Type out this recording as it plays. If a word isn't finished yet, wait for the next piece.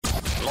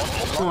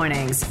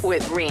Mornings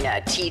with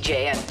Rena,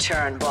 TJ, and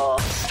Turnbull.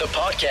 The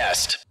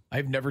podcast.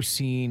 I've never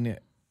seen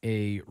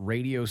a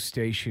radio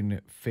station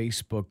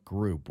Facebook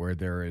group where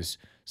there is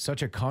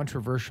such a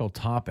controversial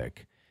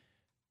topic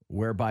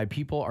whereby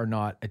people are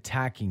not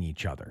attacking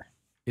each other.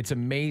 It's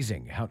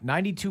amazing how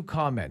 92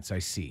 comments I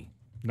see.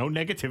 No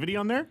negativity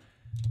on there?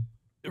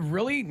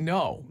 Really?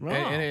 No. Oh.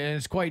 And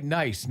it's quite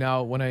nice.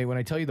 Now, when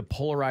I tell you the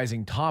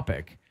polarizing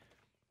topic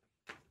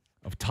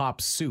of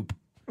top soup,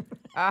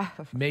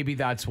 maybe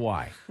that's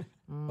why.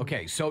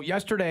 Okay, so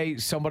yesterday,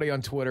 somebody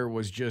on Twitter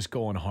was just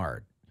going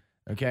hard.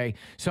 Okay?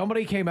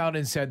 Somebody came out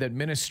and said that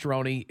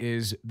minestrone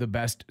is the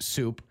best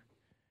soup.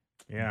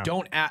 Yeah.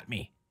 Don't at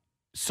me.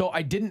 So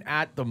I didn't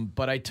at them,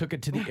 but I took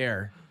it to the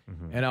air.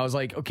 And I was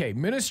like, okay,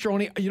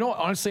 minestrone. You know,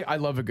 honestly, I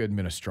love a good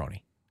minestrone.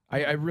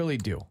 I really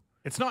do.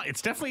 It's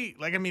definitely,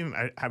 like, I mean,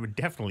 I would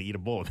definitely eat a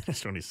bowl of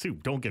minestrone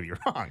soup. Don't get me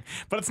wrong.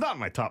 But it's not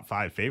my top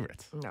 5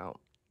 favorites. No.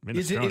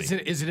 Is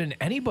it in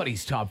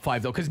anybody's top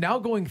 5, though? Because now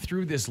going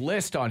through this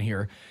list on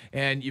here,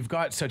 and you've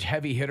got such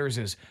heavy hitters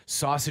as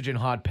sausage and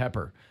hot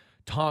pepper,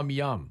 tom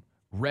yum,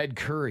 red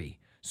curry,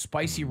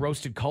 spicy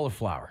roasted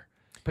cauliflower,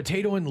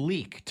 potato and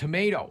leek,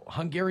 tomato,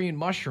 Hungarian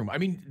mushroom. I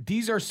mean,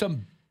 these are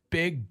some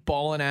big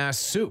ballin' ass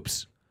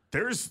soups.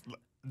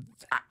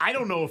 I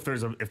don't know if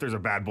there's a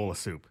bad bowl of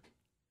soup.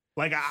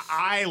 Like,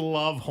 I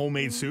love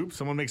homemade soup.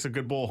 Someone makes a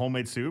good bowl of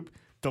homemade soup.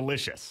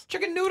 Delicious.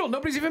 Chicken noodle.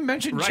 Nobody's even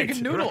mentioned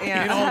chicken noodle. Right.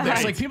 Yeah. Yeah. There's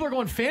Right. like people are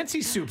going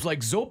fancy soups like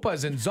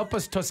zoppas and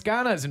zoppas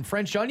toscanas and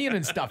French onion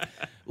and stuff.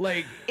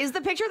 Like, Is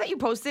the picture that you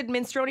posted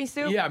minestrone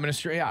soup? yeah,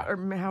 minestrone. Yeah.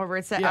 Or however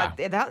it's said. Yeah.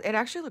 It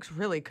actually looks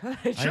really good.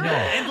 I know.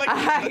 And like,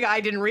 I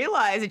didn't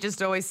realize. It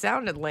just always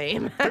sounded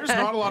lame. there's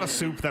not a lot of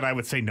soup that I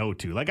would say no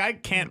to. Like, I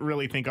can't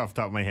really think off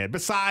the top of my head.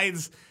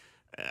 Besides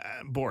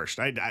borscht.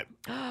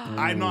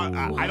 I'm not.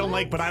 I don't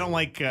like. But I don't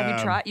like.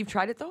 You've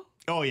tried it though?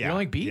 Oh yeah. You don't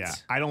like beets? Yeah,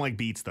 I don't like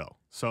beets though.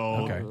 So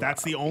Okay.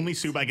 that's the only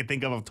soup I could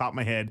think of off the top of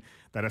my head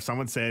that if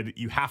someone said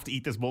you have to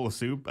eat this bowl of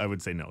soup, I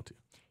would say no to.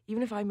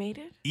 Even if I made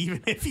it?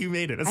 Even if you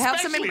made it, I have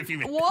some especially if you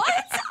made it. What?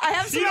 I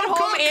have some You at don't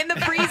home cook? in the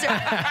freezer.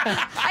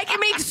 I can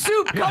make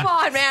soup. Come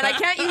on, man. I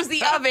can't use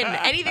the oven.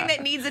 Anything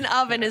that needs an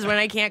oven is when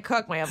I can't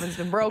cook. My oven's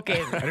been broken.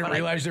 I didn't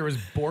realize there was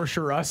Borscht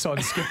or Us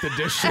on Skip the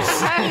Dishes.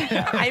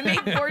 I make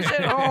borscht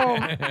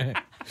at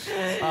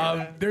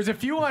home. There's a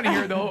few on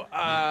here, though.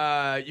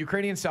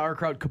 Ukrainian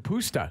sauerkraut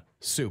kapusta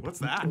soup. What's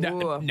that?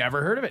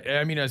 Never heard of it.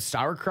 I mean, a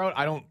sauerkraut,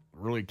 I don't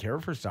really care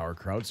for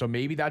sauerkraut, so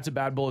maybe that's a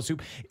bad bowl of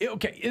soup.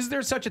 Okay, is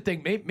there such a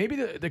thing? Maybe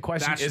the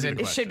question That should be isn't...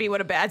 the It should be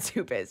what a bad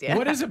soup is, yeah.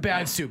 What is a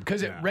bad soup?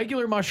 Because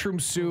regular mushroom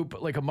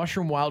soup, like a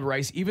mushroom wild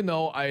rice, even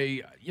though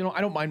I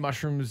don't mind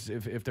mushrooms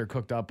if they're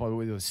cooked up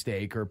with a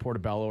steak or a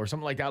portobello or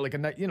something like that, like a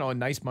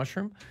nice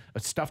mushroom, a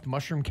stuffed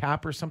mushroom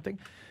cap or something.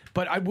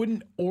 But I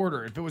wouldn't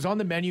order if it was on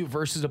the menu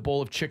versus a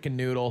bowl of chicken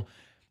noodle.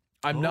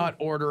 I'm not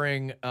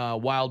ordering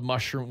wild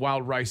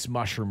rice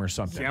mushroom or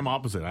something. See, I'm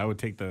opposite. I would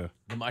take the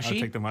mushy? I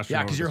would take the mushroom. Yeah,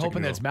 over because the you're chicken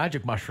hoping that's noodle.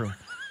 magic mushroom.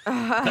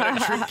 What kind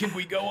of trick can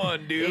we go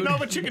on, dude? No,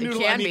 but chicken noodle.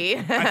 can I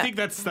mean, be. I think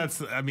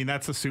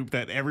that's a soup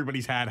that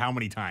everybody's had how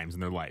many times in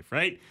their life,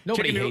 right?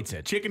 Nobody Chicken hates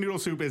it. Chicken noodle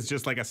soup is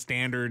just like a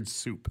standard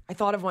soup. I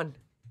thought of one.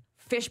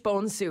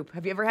 Fishbone soup.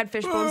 Have you ever had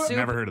fishbone soup?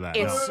 Never heard of that,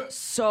 It's no.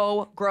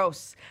 so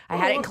gross. I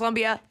had it in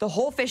Colombia. The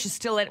whole fish is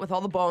still in it with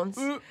all the bones.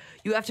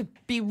 You have to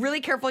be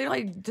really careful. You know,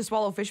 like, to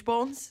swallow fish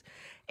bones.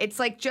 It's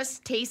like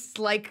just tastes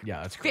like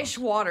that's fish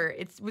gross. water.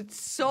 It's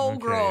so Okay,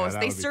 gross. yeah, that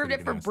They would be served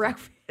it pretty for nasty.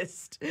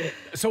 breakfast.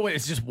 So wait,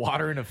 it's just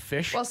water in a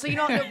fish? Well, so you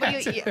know,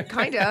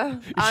 kind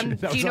of. that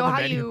Do was you know on the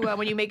how menu.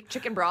 when you make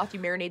chicken broth, you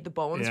marinate the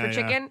bones Yeah, for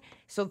chicken?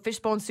 So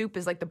fishbone soup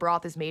is like the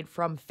broth is made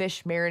from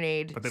fish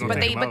marinade, But they don't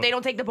take 'em out. they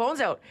don't take the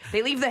bones out.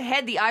 They leave the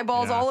head, the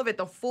eyeballs, Yeah. all of it.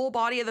 The full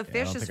body of the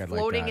fish don't is think I'd like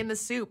floating that. in the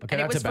soup, Okay,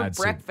 and it that's was a for bad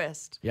soup.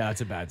 breakfast. Yeah,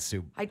 that's a bad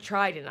soup. I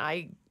tried and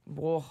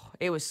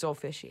it was so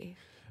fishy.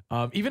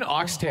 Even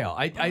oxtail.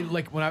 I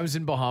like when I was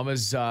in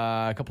Bahamas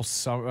a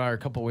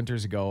couple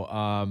winters ago.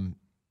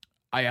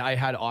 I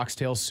had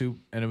oxtail soup,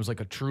 and it was like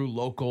a true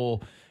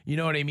local. You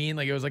know what I mean?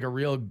 Like it was like a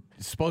real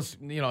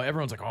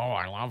everyone's like, oh,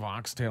 I love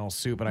oxtail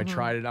soup, and I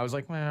tried it. I was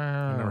like, well,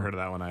 I've never heard of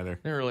that one either.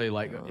 Didn't really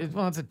like it.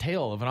 Well, it's a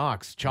tail of an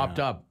ox chopped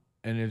up,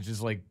 and it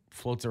just like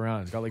floats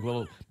around. It's got like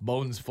little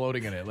bones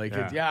floating in it. Like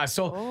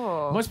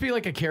so it must be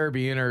like a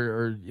Caribbean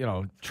or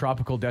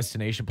tropical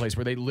destination place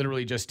where they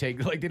literally just take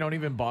they don't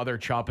even bother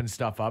chopping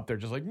stuff up. They're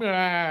just like,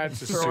 it's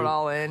just Throw soup. it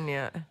all in,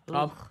 yeah.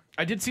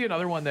 I did see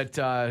another one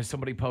that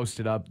somebody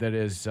posted up that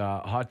is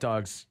hot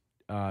dogs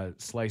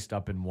sliced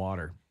up in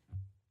water.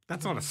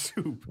 That's not a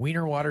soup.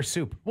 Wiener water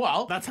soup.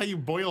 Well, That's how you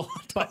boil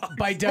hot dogs.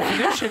 by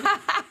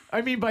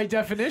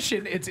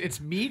definition, it's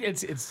meat.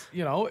 It's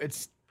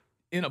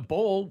in a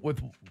bowl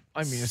with,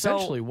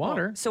 essentially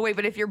water. So wait,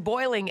 but if you're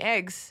boiling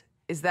eggs,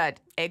 is that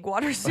egg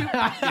water soup?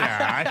 Yeah,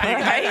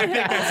 I think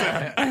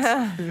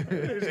that's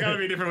there's got to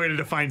be a different way to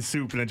define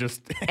soup than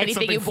just Anything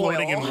something you boil.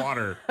 floating in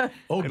water.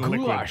 Oh, in liquid.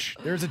 goulash.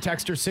 There's a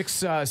texter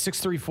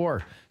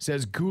 634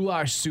 says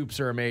goulash soups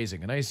are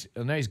amazing.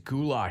 A nice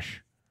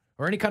goulash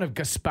or any kind of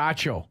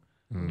gazpacho.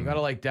 You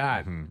gotta like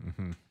that.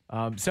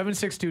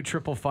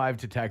 762-555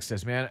 to text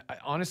us, man.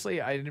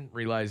 Honestly, I didn't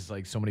realize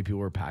like so many people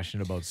were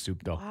passionate about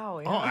soup, though. Wow.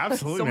 Yeah. Oh,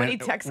 absolutely. So man. many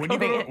texts when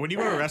coming in. you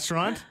go to a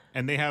restaurant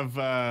and they have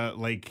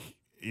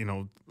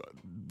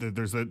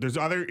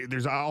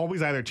there's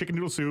always either chicken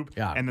noodle soup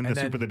and then the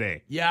soup of the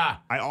day. Yeah.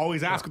 I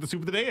always ask what the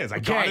soup of the day is. I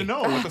Okay. gotta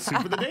know what the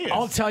soup of the day is.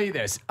 I'll tell you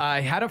this.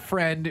 I had a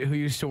friend who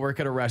used to work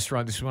at a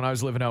restaurant. This is when I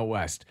was living out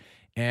west.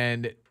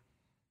 And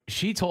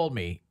she told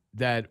me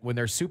that when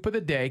their soup of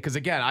the day, because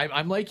again,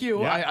 I'm like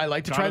you, Yeah, I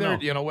like to gotta try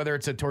their, know. whether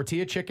it's a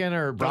tortilla chicken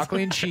or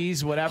broccoli and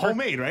cheese, whatever.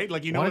 Homemade, right?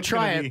 Like you know Want it's to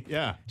try gonna it? be.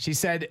 Yeah. She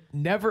said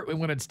never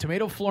when it's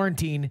tomato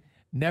Florentine,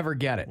 never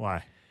get it.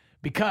 Why?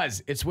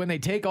 Because it's when they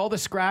take all the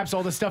scraps,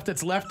 all the stuff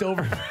that's left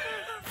over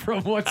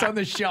from what's on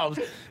the shelves,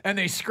 and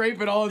they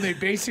scrape it all and they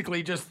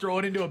basically just throw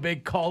it into a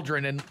big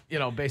cauldron and,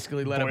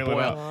 basically let it Boil it boil.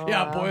 up.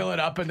 Yeah, boil it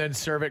up and then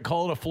serve it.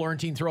 Call it a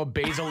Florentine, throw a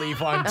basil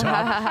leaf on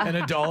top and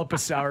a dollop of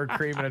sour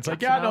cream. And it's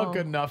like, yeah, no,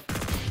 good enough.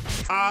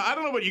 I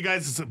don't know about you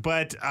guys,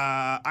 but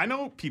I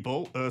know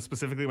people,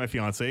 specifically my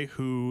fiance,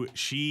 who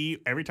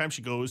every time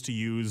she goes to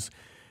use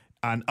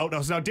an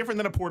outhouse, now different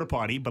than a porta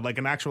potty, but like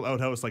an actual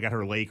outhouse, like at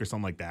her lake or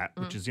something like that,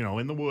 which is,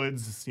 in the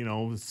woods,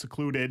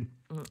 secluded,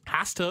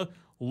 has to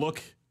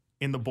look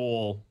in the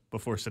bowl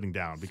before sitting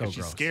down because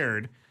she's gross.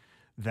 scared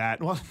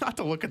that, well, not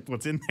to look at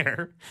what's in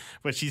there,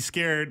 but she's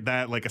scared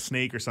that like a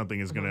snake or something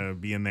is going to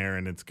be in there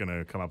and it's going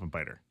to come up and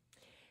bite her.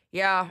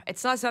 Yeah,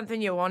 it's not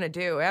something you want to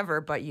do ever,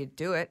 but you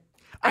do it.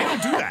 I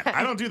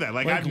don't do that.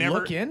 Like Like I've never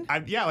look in?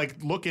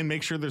 look in,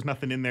 make sure there's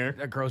nothing in there.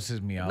 That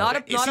grosses me out.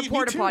 Not See, a me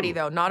porta too. potty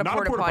though. Not a Not a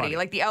porta porta potty. potty.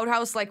 Like the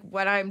outhouse. Like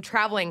when I'm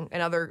traveling in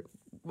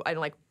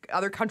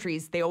other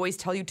countries, they always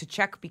tell you to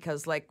check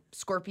because like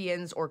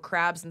scorpions or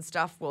crabs and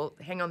stuff will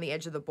hang on the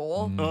edge of the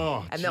bowl,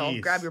 Oh, and they'll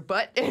jeez. grab your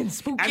butt and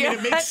spook I you. mean,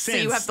 it makes So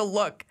you sense. have to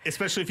look.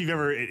 Especially if you've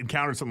ever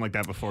encountered something like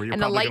that before, you're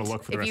And the probably light, going to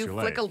look for the if rest you of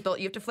your flick life.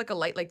 you have to flick a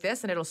light like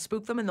this, and it'll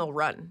spook them, and they'll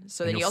run.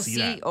 So then you'll you'll see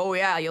see. that. Oh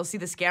yeah, you'll see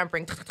the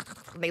scampering.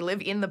 They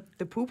live in the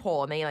poop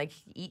hole, and they like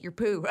eat your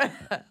poo,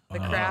 the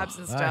crabs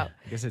and stuff.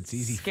 I guess it's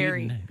easy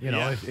Scary. feeding,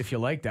 Yeah. if you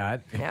like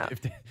that. Yeah.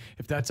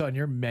 If that's on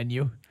your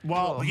menu.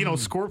 Well,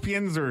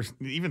 scorpions or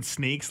even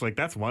snakes, like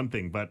that's one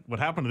thing. But what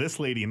happened to this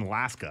lady in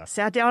Alaska?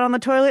 Sat down on the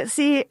toilet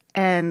seat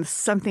and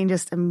something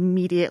just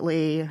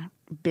immediately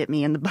bit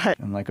me in the butt.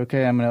 I'm like,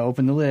 okay, I'm going to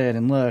open the lid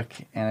and look.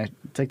 And I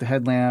take the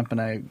headlamp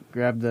and I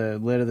grab the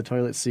lid of the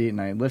toilet seat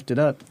and I lift it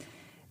up.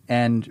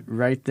 And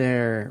right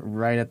there,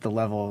 right at the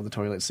level of the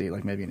toilet seat,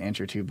 like maybe an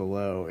inch or two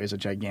below, is a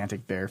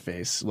gigantic bear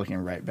face looking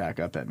right back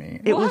up at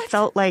me. It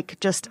felt like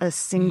just a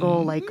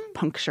single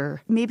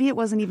puncture. Maybe it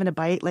wasn't even a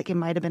bite, like it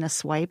might have been a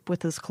swipe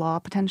with his claw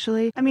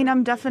potentially. I mean,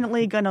 I'm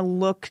definitely going to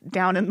look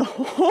down in the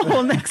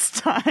hole next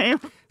time.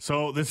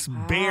 So this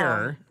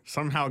bear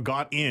somehow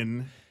got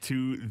in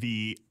to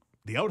the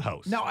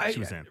outhouse she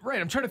was in.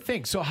 Right, I'm trying to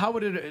think. So how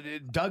would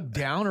it dug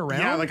down around?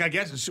 Yeah, like I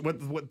guess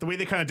what the way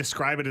they kind of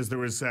describe it is there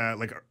was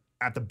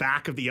at the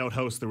back of the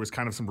outhouse, there was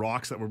kind of some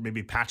rocks that were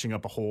maybe patching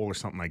up a hole or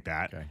something like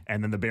that. Okay.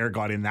 And then the bear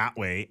got in that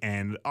way.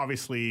 And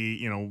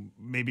obviously,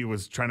 maybe it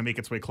was trying to make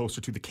its way closer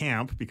to the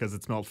camp because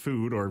it smelled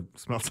food or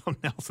smelled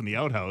something else in the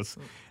outhouse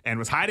and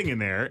was hiding in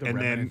there.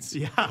 remnants.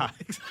 Yeah,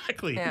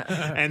 exactly. Yeah.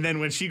 And then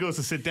when she goes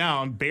to sit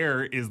down,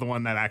 bear is the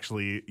one that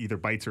actually either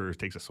bites her or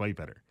takes a swipe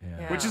at her.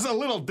 Yeah. Which is a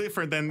little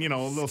different than,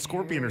 a little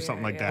scorpion or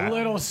something like yeah. that. A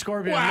little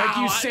scorpion. Wow. Like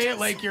you say it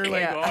like you're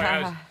like, Yeah. oh,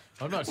 yeah,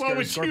 I'm not scared What of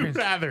would you scorpions.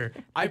 rather?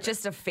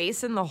 Just a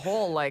face in the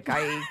hole. Like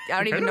I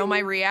don't even know my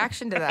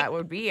reaction to that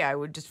would be. I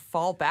would just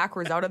fall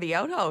backwards out of the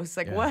outhouse.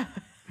 Like what?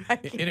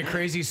 In a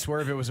crazy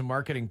swerve, it was a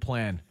marketing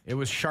plan. It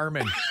was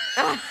Charmin.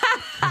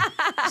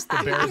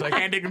 The bear's like,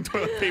 Handing him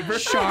toilet paper.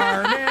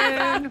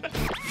 Charmin.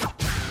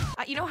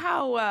 You know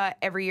how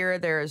every year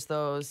there's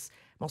those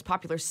most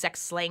popular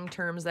sex slang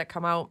terms that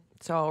come out?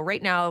 So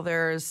right now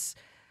there's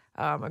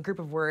a group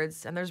of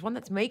words, and there's one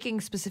that's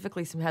making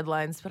specifically some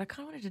headlines, but I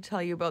kind of wanted to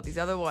tell you about these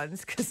other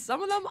ones because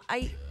some of them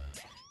I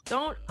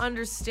don't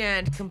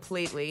understand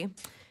completely.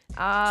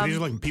 So these are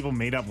like people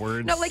made up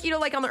words. No, like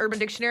like on the Urban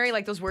Dictionary,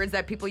 like those words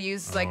that people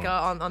use like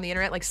on the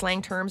internet, like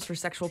slang terms for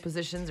sexual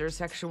positions or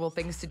sexual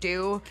things to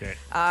do. Okay.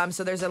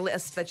 So there's a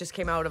list that just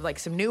came out of like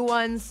some new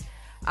ones.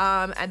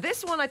 And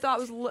this one I thought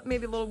was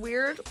maybe a little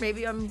weird.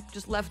 Maybe I'm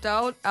just left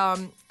out. Have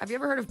you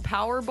ever heard of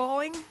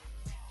powerballing?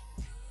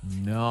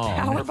 No.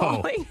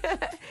 Powerballing?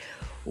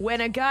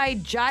 When a guy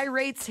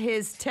gyrates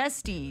his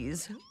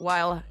testes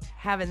while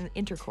having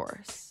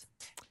intercourse.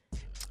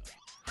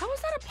 How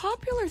is that a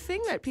popular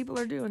thing that people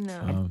are doing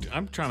now?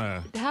 I'm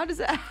trying to. How does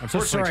that?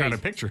 Unfortunately, sorry. trying to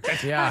picture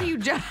it. Yeah. How do you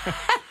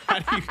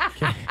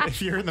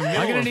If you're in the middle,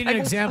 I'm gonna of- need an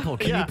example.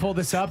 Can you pull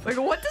this up? like?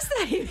 What does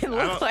that even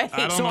look like? I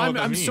don't So know what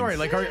that I'm means. sorry.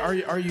 Like,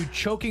 are you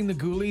choking the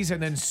ghoulies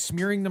and then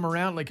smearing them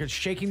around, like, or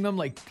shaking them,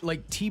 like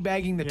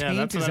teabagging the Yeah, taint?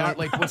 that's Is what that I-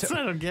 like what's that's what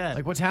I don't get.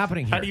 like what's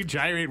happening here? How do you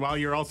gyrate while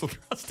you're also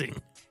thrusting?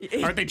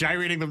 Aren't they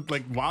gyrating them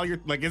like while you're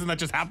like? Isn't that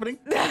just happening?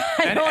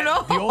 I don't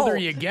know. The older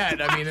you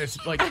get, I mean,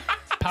 it's like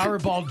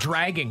Powerball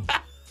dragging,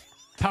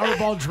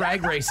 Powerball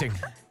drag racing.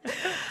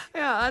 I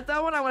Yeah,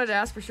 that one I wanted to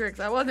ask for sure because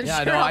I wasn't Yeah,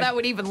 sure no, how I- that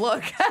would even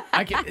look.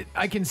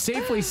 I can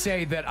safely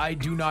say that I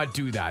do not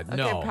do that.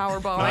 No.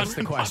 Powerball. That's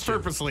the Not question.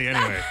 purposely,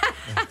 anyway.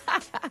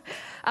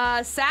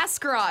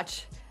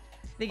 Sasquatch.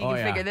 I think you Oh, can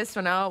yeah. figure this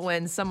one out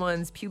when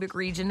someone's pubic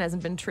region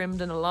hasn't been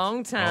trimmed in a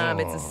long time.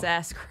 It's a Oh.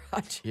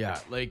 Sasquatch. Yeah,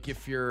 like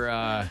if your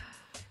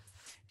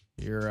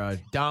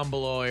down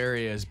below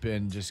area has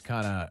been just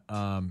kind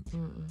of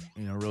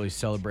really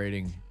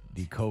celebrating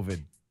the COVID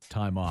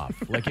time off.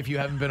 Like if you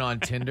haven't been on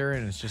Tinder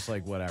and it's just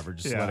like whatever,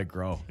 just let it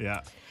grow.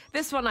 Yeah.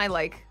 This one I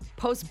like.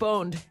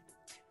 Postponed.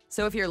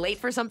 So if you're late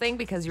for something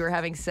because you were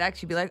having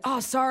sex, you'd be like, "Oh,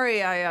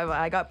 sorry,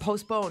 I got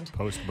postponed."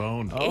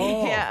 Postponed.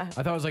 Oh, Yeah.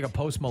 I thought it was like a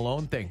Post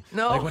Malone thing.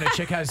 No. Like when a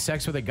chick has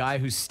sex with a guy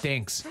who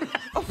stinks.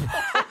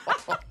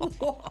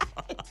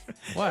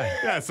 What?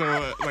 Yeah,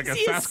 so like a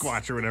See,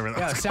 Sasquatch or whatever.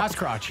 Yeah, That's called.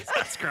 Sasquatch.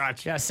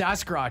 Sasquatch. Yeah,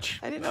 Sasquatch.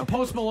 I didn't know.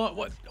 Post Malone.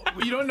 What?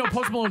 You don't know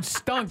Post Malone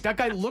stunk. That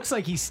guy looks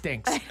like he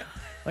stinks.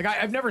 Like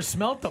I've never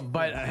smelt them,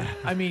 but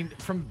I mean,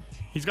 from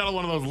He's got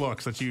one of those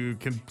looks that you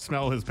can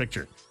smell his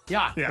picture.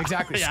 yeah, Yeah.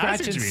 exactly. Yeah, I Scratch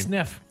see what and you mean.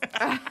 sniff.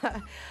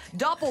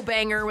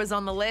 Doppelbanger was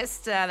on the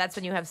list. That's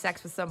when you have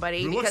sex with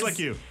somebody Who looks like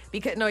you.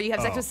 Because no, you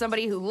have sex Oh. with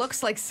somebody who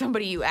looks like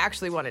somebody you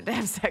actually wanted to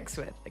have sex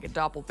with, like a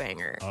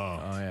doppelbanger. Oh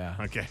yeah.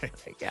 Okay.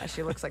 Like, yeah,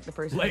 she looks like the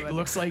person. Like who would-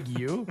 looks like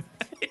you.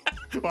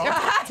 Well,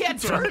 yeah,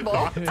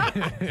 Turnbull.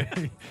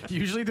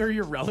 Usually they're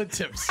your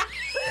relatives.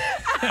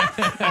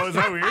 oh, is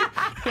that weird?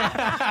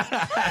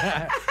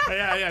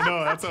 yeah,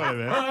 no, that's what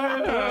it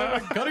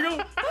is. Gotta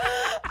go.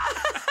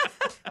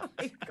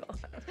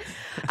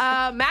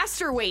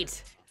 Master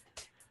weight.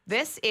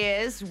 This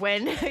is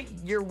when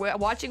you're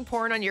watching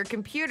porn on your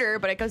computer,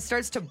 but it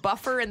starts to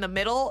buffer in the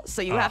middle,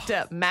 so you have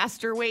to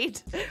master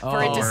wait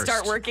for it to Worst.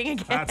 start working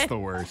again. That's the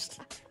worst.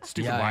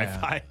 Stupid Yeah,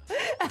 Wi-Fi.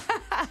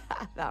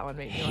 That one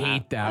made me laugh.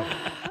 Hate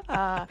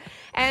that.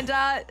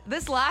 And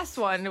this last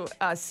one,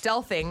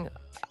 stealthing,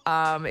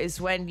 is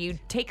when you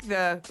take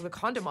the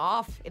condom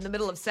off in the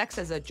middle of sex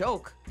as a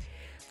joke.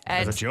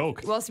 And, As a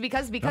joke? Well, it's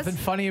because Nothing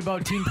funny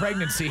about teen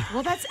pregnancy.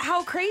 well, that's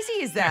how crazy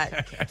is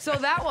that? So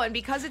that one,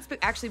 because it's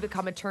actually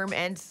become a term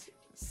and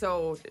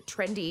so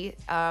trendy,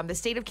 the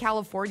state of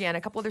California and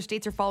a couple other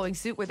states are following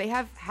suit where they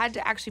have had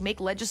to actually make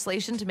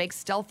legislation to make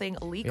stealthing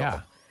illegal.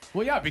 Yeah.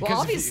 Well, yeah, because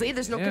Well, if you- obviously,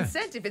 there's no yeah.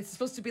 consent if it's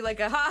supposed to be like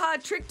a ha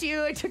tricked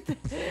you. I took the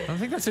I don't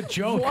think that's a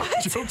joke.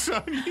 what Joke's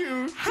on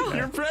you.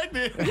 You're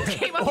pregnant.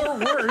 came up. Or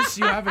worse,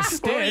 you have a Oh,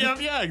 stint.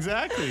 yeah,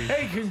 exactly.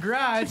 Hey,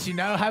 congrats! You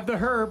now have the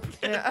herp.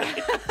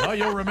 Well,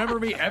 you'll remember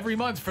me every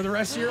month for the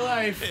rest of your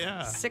life.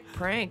 Yeah. Sick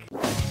prank.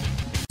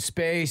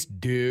 Space,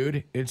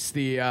 dude. It's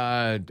the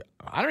I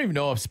don't even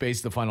know if space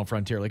is the final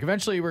frontier. Like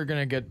eventually we're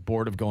gonna get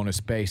bored of going to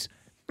space.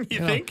 You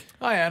think?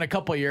 Oh yeah, in a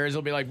couple of years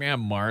it'll be like, man,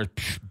 Mars,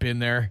 been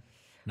there.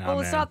 No, Well,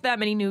 it's man. not that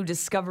many new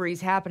discoveries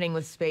happening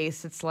with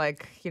space. It's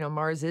like,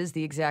 Mars is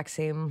the exact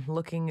same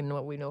looking and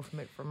what we know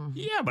from it from.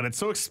 Yeah, but it's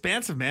so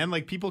expansive, man.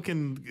 Like people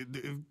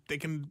can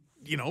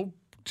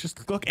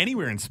just look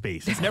anywhere in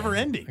space. It's never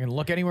ending. I can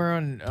look anywhere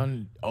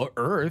on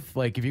Earth.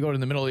 Like if you go to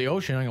the middle of the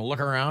ocean, I can look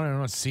around and I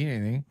don't see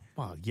anything.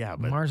 Well, yeah,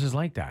 but Mars is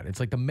like that. It's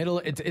like the middle.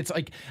 It's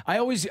like I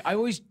always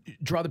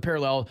draw the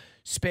parallel: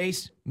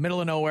 space, middle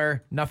of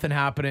nowhere, nothing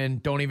happening.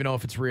 Don't even know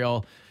if it's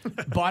real.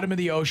 Bottom of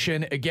the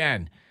ocean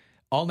again.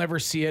 I'll never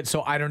see it,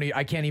 so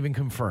I can't even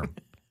confirm.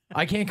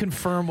 I can't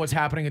confirm what's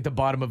happening at the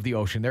bottom of the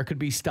ocean. There could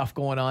be stuff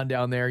going on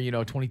down there,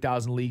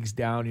 20,000 leagues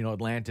down,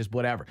 Atlantis,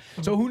 whatever.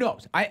 So who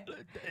knows?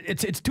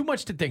 It's too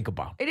much to think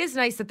about. It is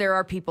nice that there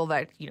are people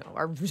that,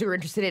 are super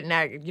interested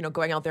in,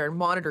 going out there and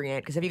monitoring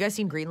it. Because have you guys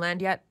seen Greenland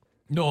yet?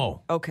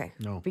 No. Okay.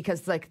 No.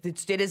 Because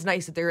it is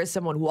nice that there is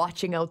someone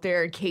watching out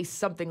there in case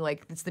something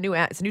like it's a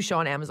new show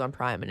on Amazon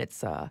Prime and it's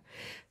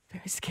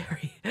very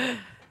scary.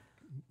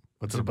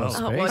 what's it about?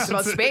 Space? Well, it's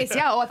about space.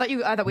 Yeah. Oh, I thought we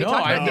No,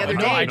 talked about I- it the other no,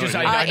 day. I know it's the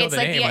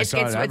like name. I it's, saw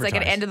it it's like an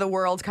advertised. end of the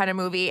world kind of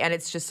movie, and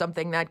it's just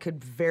something that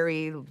could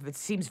it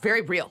seems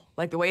very real.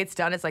 Like the way it's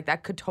done, it's like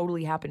that could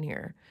totally happen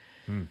here.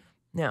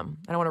 Yeah, I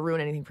don't want to ruin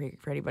anything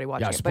for anybody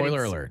watching. Yeah, it, but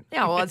spoiler it's- alert.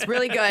 Yeah, well, it's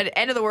really good.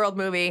 End of the world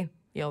movie.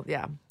 Check it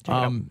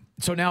out.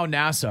 So now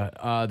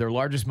NASA, their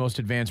largest, most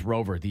advanced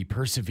rover, the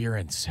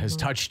Perseverance, has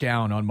touched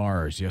down on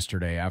Mars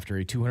yesterday after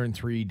a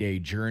 203-day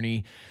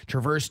journey,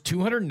 traversed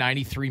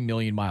 293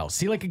 million miles.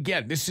 See, like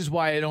again, this is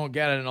why I don't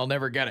get it and I'll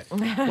never get it.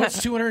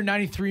 What's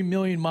 293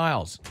 million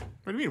miles?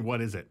 What do you mean? What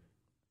is it?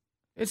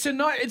 It's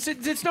not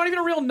even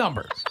a real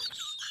number.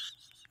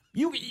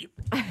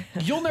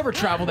 You'll never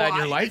travel that in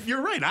your life.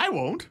 You're right. I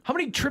won't. How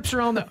many trips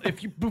around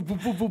if you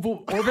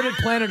orbited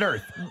planet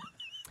Earth?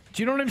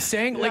 Do you know what I'm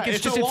saying? Like Yeah,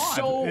 it's just a it's lot.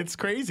 so It's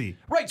crazy.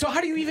 right. So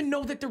how do you even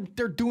know that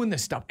they're doing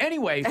this stuff?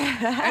 Anyway,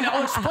 and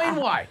I'll explain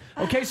why.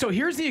 Okay, so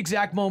here's the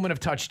exact moment of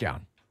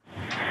touchdown.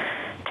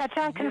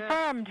 Touchdown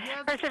confirmed.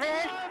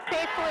 Perseverance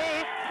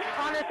safely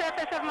on the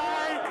surface of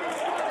Mars,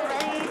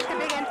 ready to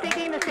begin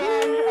seeking the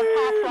sands of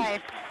past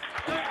life.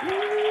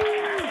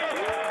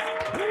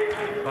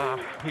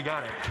 We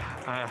got it.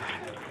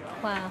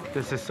 Wow.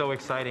 This is so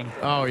exciting.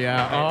 Oh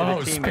yeah. The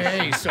Oh, team is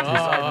space.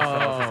 beside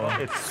Oh,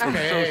 themselves. It's so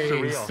space.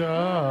 surreal.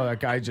 Oh, that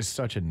guy's just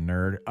such a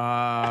nerd.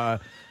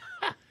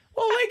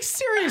 Well, like like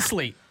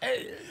seriously,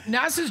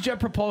 NASA's Jet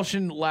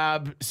Propulsion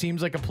Lab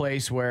seems like a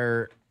place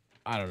where,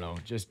 I don't know,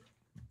 just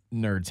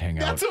nerds hang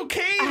out. That's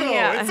okay, though.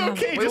 Yeah. It's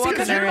okay. We Just want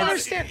because the you're nerds. not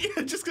Understand.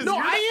 Yeah, just because No,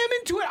 I am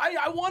into it.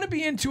 I want to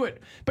be into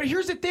it. But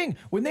here's the thing.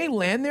 When they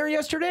land there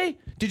yesterday,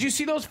 did you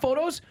see those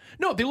photos?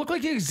 No, they look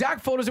like the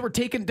exact photos that were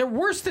taken. They're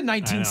worse than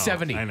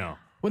 1970. I know.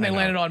 When they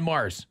landed on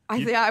Mars.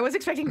 I was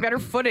expecting better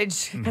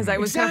footage because I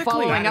was kind of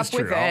Exactly. following That up is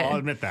with true. it. I'll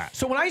admit that.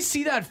 So when I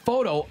see that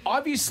photo,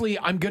 obviously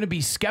I'm going to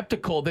be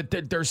skeptical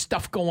that there's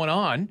stuff going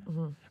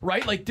on,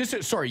 right? Like this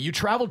is, you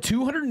traveled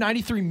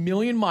 293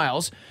 million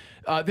miles.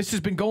 This has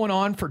been going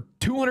on for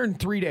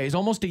 203 days,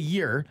 almost a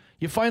year.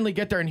 You finally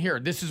get there and here,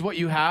 this is what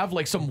you have,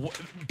 like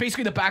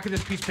basically the back of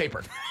this piece of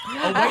paper.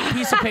 A white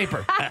piece of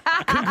paper.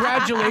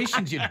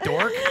 Congratulations, you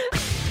dork.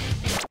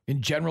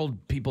 In general,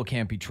 people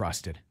can't be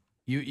trusted.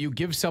 You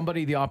give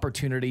somebody the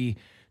opportunity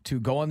to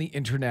go on the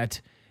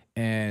internet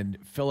and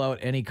fill out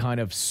any kind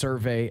of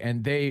survey,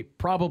 and they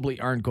probably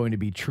aren't going to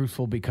be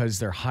truthful because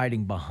they're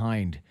hiding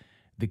behind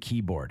the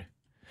keyboard.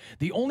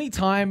 The only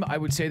time I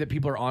would say that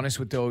people are honest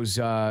with those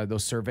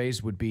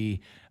surveys would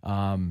be,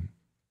 I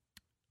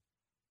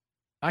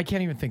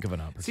can't even think of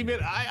an opportunity. See,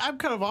 but I'm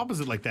kind of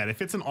opposite like that.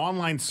 If it's an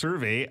online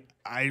survey,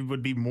 I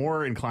would be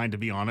more inclined to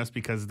be honest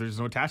because there's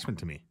no attachment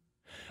to me.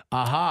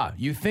 Aha,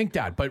 you think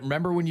that. But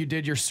remember when you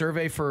did your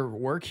survey for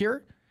work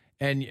here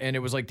and it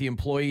was like the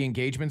employee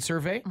engagement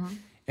survey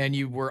and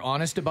you were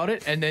honest about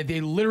it. And then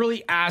they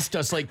literally asked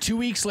us like 2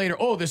 weeks later,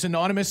 this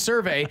anonymous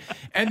survey.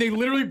 And they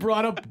literally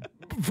brought up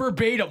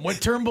verbatim what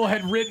Turnbull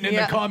had written in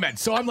the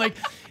comments. So I'm like,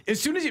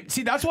 as soon as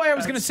that's why I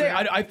was going to say,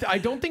 I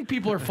don't think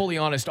people are fully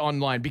honest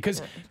online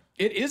because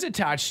it is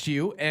attached to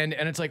you. And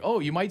it's like,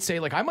 you might say,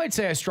 like, I might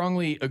say I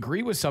strongly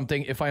agree with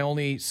something if I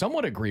only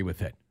somewhat agree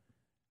with it.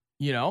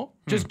 You know,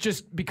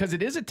 just because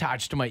it is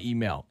attached to my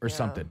email or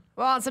something.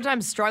 Well, and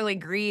sometimes strongly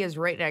agree is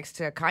right next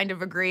to kind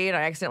of agree, and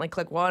I accidentally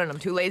click one, and I'm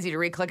too lazy to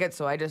re-click it,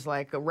 so I just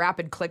like a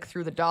rapid click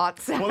through the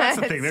dots. Well, that's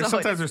the thing.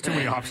 So There's too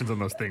many options on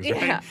those things,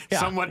 right? Yeah.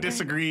 Somewhat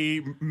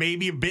disagree,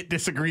 maybe a bit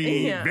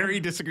disagree, very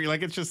disagree.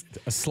 Like it's just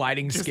A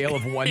sliding scale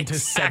of 1 to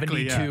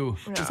Exactly, 72.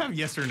 yeah. Just have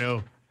yes or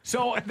no.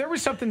 So there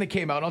was something that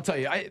came out, and I'll tell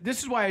you,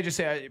 this is why I just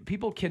say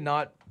people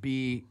cannot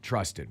be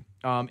trusted,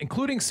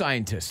 including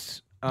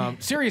scientists.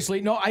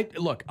 Seriously, no.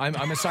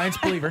 I'm a science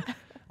believer.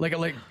 Like,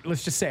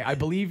 let's just say I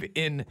believe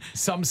in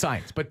some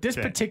science, but this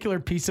particular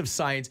piece of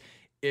science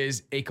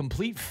is a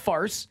complete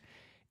farce,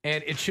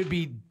 and it should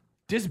be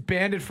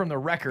disbanded from the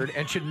record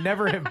and should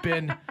never have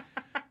been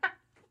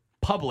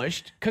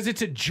published because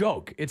it's a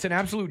joke. It's an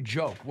absolute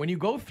joke. When you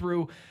go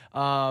through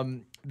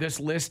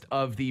this list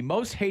of the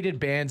most hated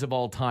bands of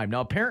all time,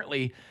 now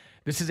apparently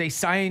this is a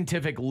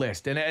scientific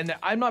list, and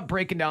I'm not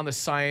breaking down the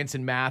science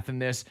and math in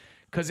this,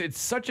 because it's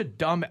such a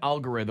dumb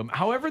algorithm.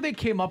 However they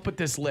came up with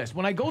this list,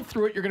 when I go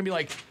through it, you're going to be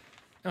like,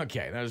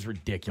 okay, that is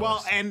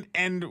ridiculous. Well,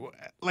 and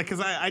like,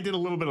 because I did a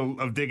little bit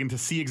of digging to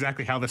see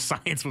exactly how the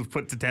science was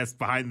put to test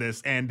behind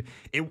this, and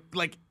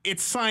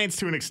it's science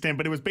to an extent,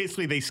 but it was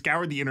basically they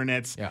scoured the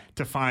internets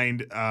to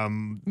find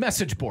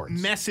message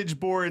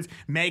boards,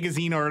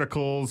 magazine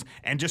articles,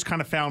 and just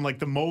kind of found like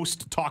the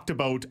most talked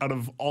about out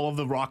of all of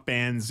the rock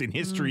bands in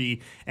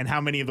history, and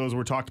how many of those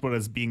were talked about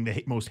as being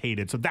the most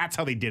hated. So that's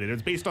how they did it.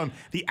 It's based on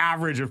the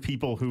average of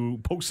people who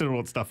posted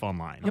about stuff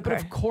online. Yeah, but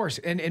of course,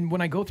 and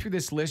when I go through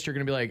this list, you're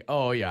going to be like,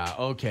 oh yeah,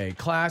 okay,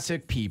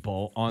 classic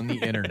people on the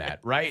internet,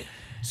 right?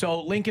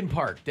 So Linkin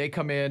Park, they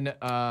come in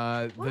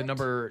the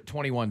number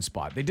 21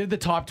 spot. They did the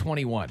top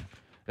 21.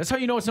 That's how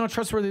you know it's not a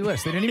trustworthy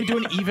list. They didn't even do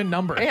an even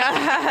number. Yeah,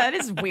 that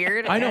is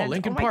weird. I know, And,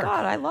 Linkin oh my Park.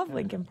 God, I love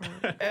Linkin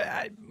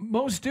Park.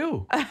 Most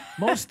do.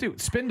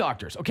 Spin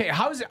Doctors. Okay,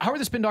 how are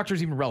the Spin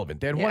Doctors even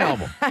relevant? They had one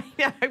album.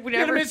 Yeah, I would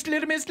Little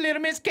never.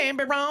 Miss, can't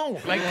be wrong.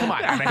 Like, come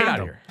on, get out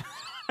of here.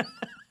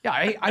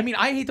 Yeah, I mean,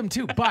 I hate them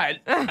too, but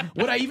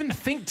would I even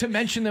think to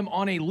mention them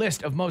on a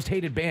list of most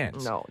hated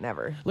bands? No,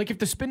 never. Like, if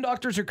the Spin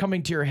Doctors are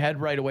coming to your head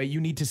right away, you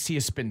need to see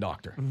a Spin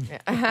Doctor.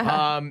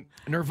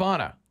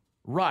 Nirvana,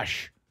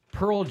 Rush,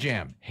 Pearl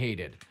Jam,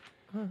 hated.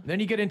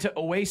 Then you get into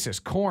Oasis,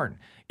 Korn.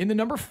 In the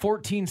number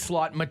 14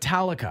 slot,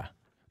 Metallica.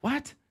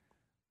 What?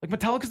 Like,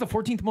 Metallica's the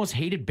 14th most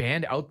hated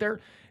band out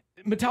there?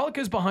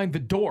 Metallica's behind The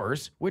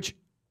Doors, which,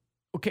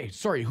 okay,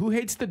 sorry, who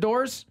hates The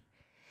Doors?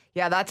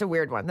 Yeah, that's a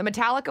weird one. The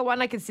Metallica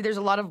one, I can see there's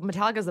a lot of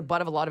Metallica's the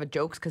butt of a lot of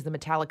jokes because the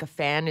Metallica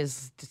fan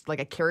is just like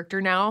a character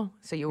now.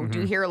 So you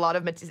do hear a lot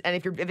of and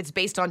if it's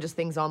based on just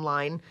things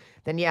online,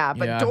 then yeah.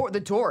 But Yeah.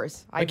 The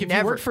Doors, I Like, if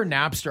never. you worked for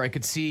Napster, I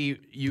could see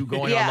you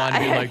going Yeah. online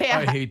and being like, Yeah.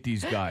 I hate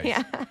these guys.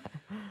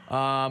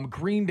 Yeah.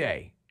 Green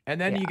Day. And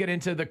then you get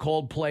into the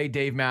Coldplay,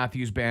 Dave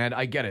Matthews Band.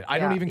 I get it. I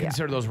don't Yeah, even yeah.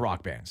 consider those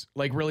rock bands.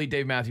 Like, really,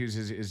 Dave Matthews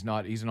is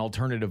not, he's an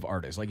alternative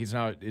artist. Like, is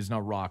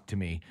not rock to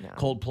me.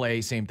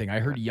 Coldplay, same thing. I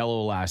heard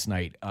Yellow last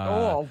night.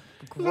 Oh,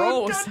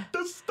 gross. Look at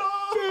the stars.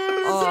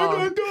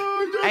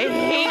 I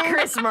hate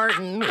Chris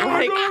Martin.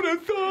 Like,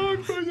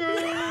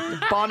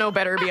 Bono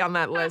better be on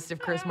that list if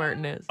Chris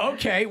Martin is.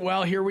 Okay,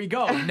 well, here we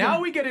go.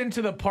 Now we get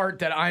into the part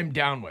that I'm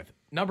down with.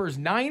 Numbers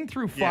 9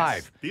 through 5.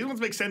 Yes. These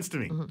ones make sense to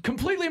me.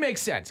 Completely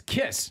makes sense.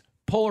 Kiss,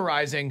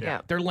 polarizing.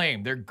 Yeah. They're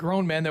lame. They're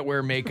grown men that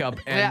wear makeup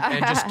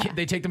and just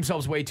they take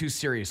themselves way too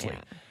seriously.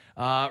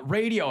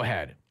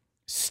 Radiohead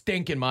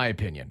stink in my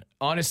opinion.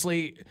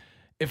 Honestly,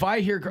 if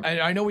I hear,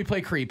 I know we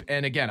play Creep,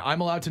 and again,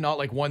 I'm allowed to not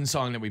like one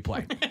song that we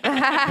play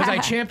because I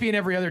champion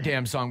every other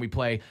damn song we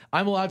play.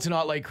 I'm allowed to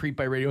not like Creep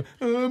by Radio.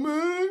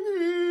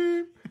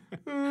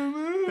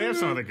 They have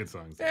some other good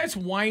songs. That's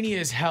whiny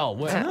as hell.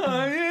 When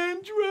I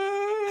am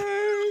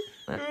dry.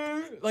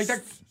 Like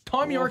that,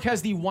 Tom York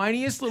has the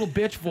whiniest little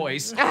bitch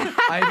voice.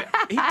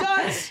 He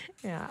does.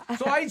 Yeah.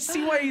 So I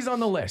see why he's on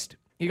the list.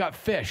 You got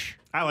Fish.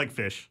 I like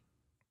Fish.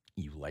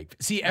 You like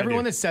see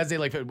everyone that says they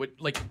like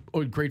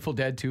Grateful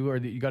Dead too, or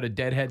that you got a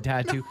Deadhead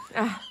tattoo.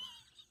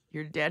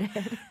 You're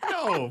deadhead.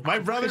 No, my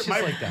brother,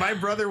 like that. my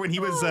brother, when he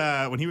was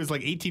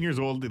like 18 years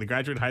old, they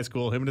graduated high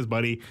school. Him and his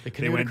buddy,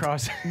 They went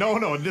across.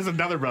 No, this is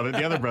another brother,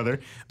 the other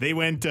brother. They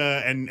went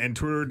and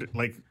toured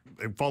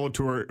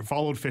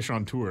followed Fish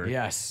on tour.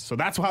 Yes. So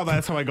that's how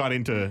I got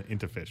into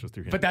Fish was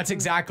through him. But that's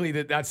exactly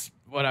that's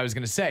what I was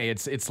gonna say.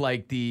 It's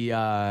like the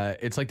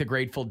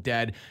Grateful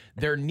Dead.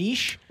 They're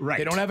niche. Right.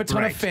 They don't have a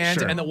ton of fans,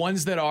 sure. and the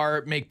ones that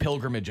are make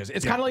pilgrimages.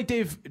 It's kind of like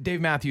Dave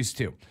Matthews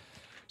too.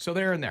 So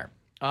they're in there.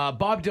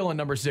 Bob Dylan,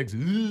 number 6.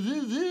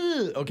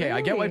 Okay,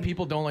 I get why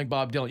people don't like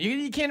Bob Dylan.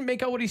 You can't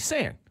make out what he's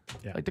saying.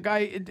 Yeah. Like the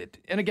guy,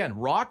 and again,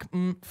 rock,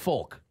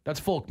 folk. That's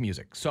folk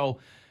music. So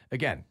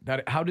again,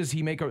 how does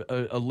he make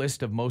a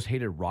list of most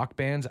hated rock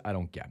bands? I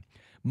don't get.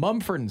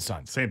 Mumford and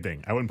Sons. Same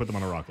thing. I wouldn't put them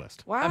on a rock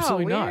list. Wow,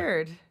 Absolutely not.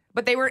 weird.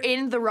 But they were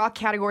in the rock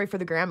category for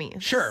the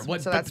Grammys. Sure,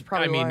 so that's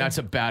probably why. that's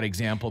a bad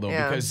example though,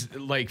 Yeah. because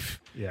like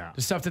Yeah.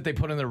 the stuff that they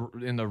put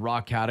in the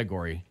rock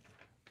category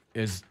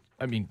is,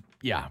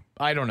 yeah,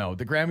 I don't know.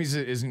 The Grammys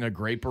isn't a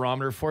great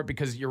barometer for it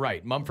because you're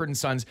right. Mumford and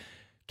Sons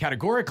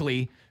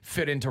categorically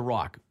fit into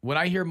rock. When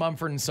I hear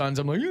Mumford and Sons,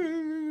 I'm like,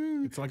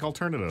 It's like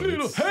alternative.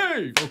 It's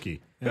hey, folky.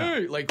 Yeah.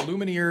 hey, like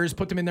Lumineers,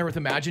 put them in there with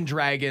Imagine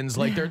Dragons,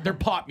 like they're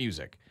pop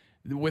music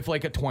with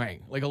like a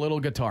twang, like a little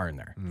guitar in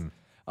there.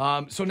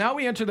 So now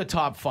we enter the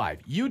top 5.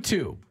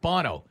 U2,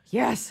 Bono.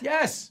 Yes.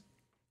 Yes.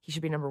 He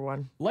should be number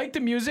 1. Like the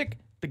music,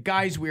 the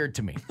guy's weird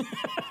to me.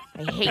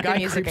 I hate The the guy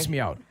music. creeps me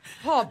out.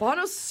 Oh,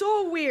 Bono's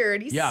so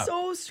weird. He's Yeah.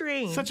 so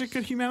strange. Such a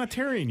good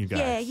humanitarian, you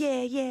guys.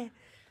 Yeah.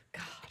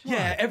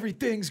 Yeah,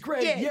 everything's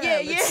great.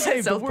 Yeah, let's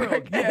save the South world.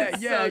 Park. Yeah,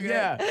 So yeah, good.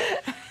 yeah.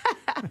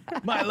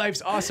 My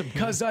life's awesome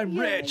because I'm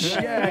rich.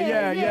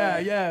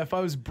 Yeah. If I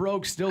was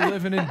broke, still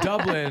living in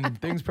Dublin,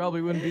 things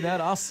probably wouldn't be that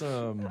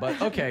awesome.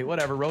 But okay,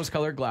 whatever.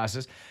 Rose-colored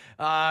glasses.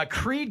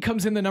 Creed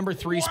comes in the number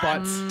 3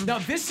 spot. Now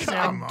this is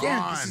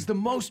this is the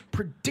most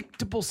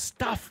predictable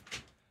stuff.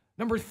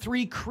 Number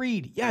 3,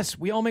 Creed. Yes,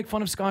 we all make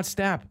fun of Scott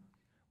Stapp.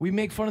 We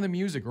make fun of the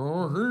music.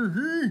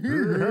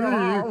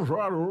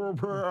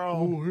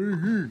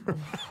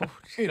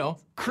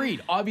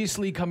 Creed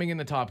obviously coming in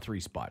the top 3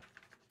 spot.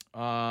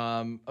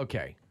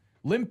 Okay.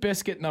 Limp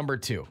Bizkit number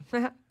 2.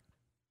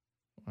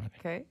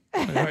 Okay.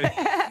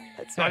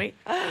 That's funny.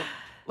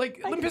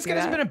 Like, Limp can see Bizkit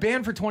has that. been a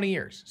band for 20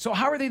 years. So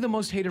how are they the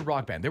most hated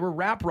rock band? They were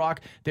rap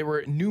rock. They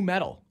were new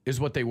metal is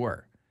what they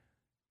were.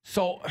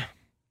 So,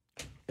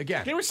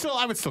 again, I would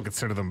still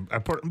consider them.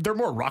 They're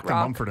more rock than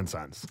Mumford and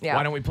Sons. Yeah.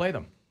 why don't we play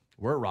them?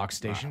 We're a rock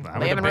station. They We're They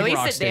the haven't big released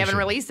rock it. They haven't station.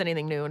 released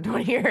anything new in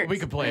 20 years. We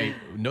could play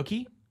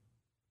Nookie.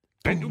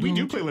 And we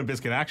do play Limp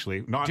Bizkit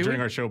actually, not Do during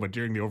we? our show, but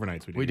during the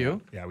overnights we do. We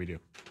do? Yeah, we do.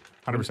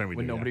 100% we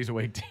When do. nobody's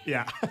awake.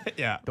 Yeah.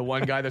 Yeah. The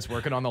one guy that's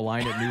working on the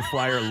line at New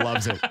Flyer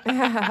loves it.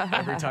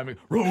 Every time we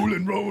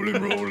rolling.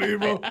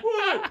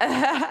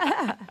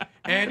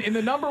 And in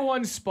the number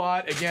 1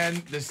 spot,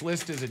 again, this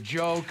list is a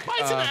joke.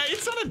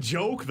 It's not a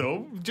joke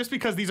though. Just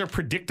because these are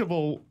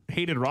predictable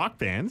hated rock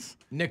bands,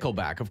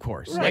 Nickelback, of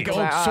course. Right. Like,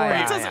 Nickelback, sorry.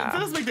 yeah.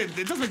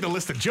 it doesn't make the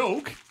list a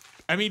joke.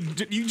 I mean,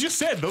 you just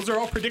said those are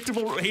all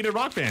predictable hated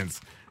rock bands,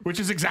 which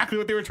is exactly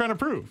what they were trying to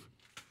prove.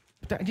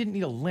 I didn't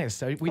need a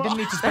list. We didn't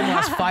need to spend the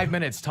last 5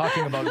 minutes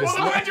talking about this.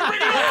 Why'd you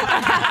bring it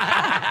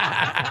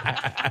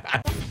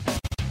up?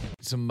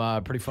 Some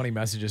pretty funny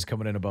messages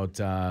coming in about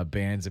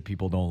bands that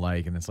people don't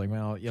like, and it's like,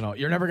 well,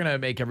 you're never gonna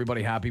make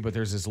everybody happy, but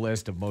there's this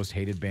list of most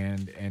hated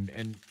band,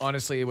 and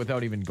honestly,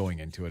 without even going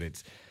into it,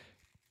 it's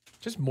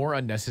just more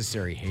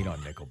unnecessary hate on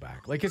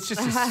Nickelback. Like it's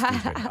just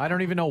stupid. I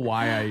don't even know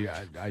why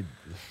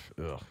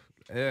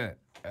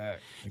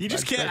You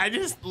just can't.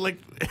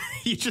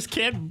 You just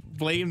can't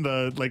blame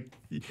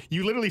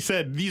you literally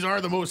said these are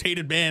the most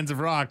hated bands of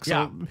rock.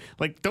 So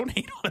don't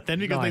hate on it then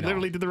because No, I they know.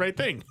 literally did the right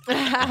thing.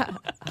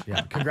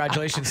 Yeah,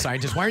 congratulations,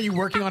 scientists. Why aren't you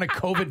working on a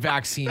COVID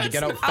vaccine to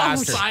get out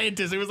faster?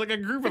 Scientists. It was like a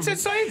group of. It said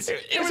science.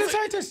 It said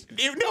scientists.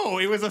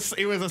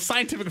 It was a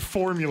scientific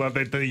formula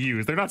that they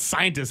use. They're not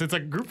scientists. It's a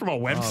group from a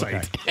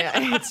website.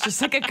 Yeah, it's just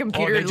like a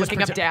computer they just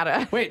looking up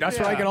data. Wait, that's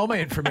where I get all my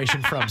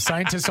information from.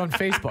 Scientists on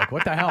Facebook.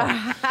 What the hell?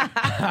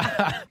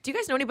 Do you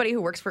guys know anybody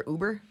who works for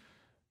Uber?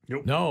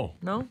 No.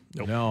 No?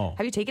 No.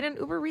 Have you taken an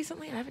Uber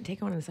recently? I haven't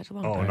taken one in such a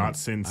long Oh, time. not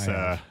since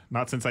I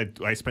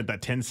spent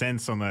that 10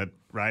 cents on that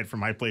ride from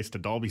my place to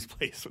Dolby's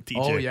place with TJ.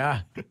 Oh,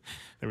 yeah.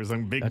 There was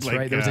some big That's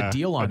right. There was a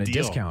deal on a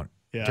discount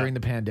Yeah. during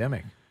the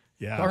pandemic.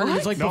 Yeah. Or it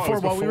was like No, it before,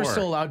 was while we were before.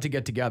 still allowed to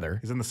get together.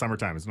 It's in the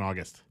summertime. It's in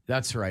August.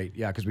 That's right.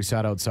 Yeah, because we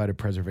sat outside of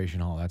Preservation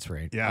Hall. That's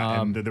right.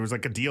 Yeah, and there was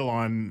like a deal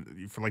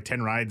on for like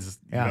 10 rides.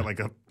 You Yeah. got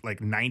like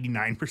a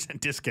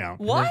 99% discount.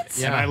 What?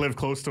 Yeah. And I live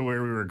close to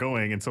where we were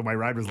going, and so my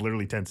ride was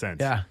literally 10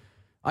 cents. Yeah.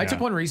 I Yeah. took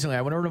one recently.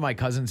 I went over to my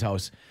cousin's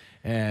house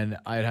and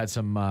I had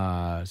some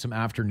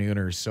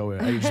afternooners. So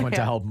I just went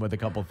to help him with a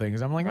couple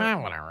things. I'm like,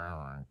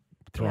 whatever.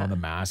 Throw on the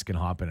mask and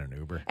hop in an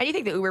Uber. And you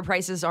think the Uber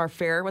prices are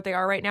fair what they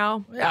are right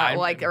now? Yeah,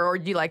 or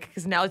do you like,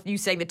 because now you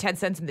saying the 10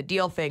 cents in the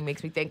deal thing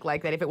makes me think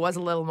like that if it was a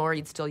little more,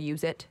 you'd still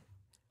use it.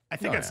 I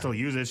think I'd still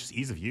use it. It's just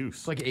ease of use.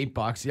 It's like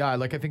 $8. Yeah,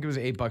 like I think it was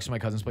 $8 to my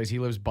cousin's place. He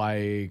lives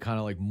by kind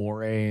of like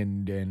Moray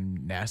and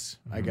Ness,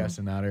 I guess,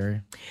 in that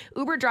area.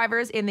 Uber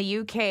drivers in the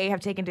UK have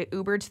taken to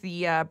Uber to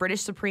the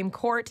British Supreme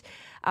Court.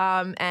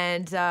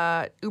 And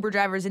Uber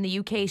drivers in the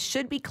UK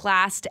should be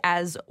classed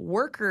as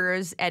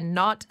workers and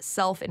not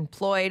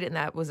self-employed. And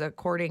that was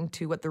according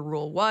to what the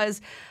rule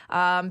was.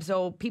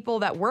 So people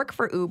that work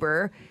for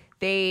Uber,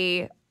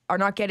 they are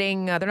not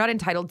getting, they're not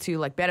entitled to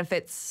like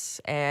benefits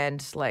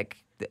and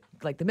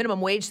like the minimum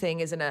wage thing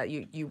isn't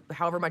you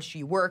however much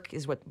you work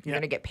is what you're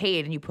going to get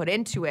paid and you put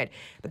into it.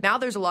 But now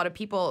there's a lot of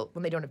people,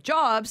 when they don't have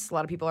jobs, a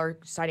lot of people are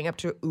signing up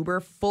to Uber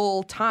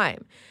full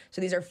time. So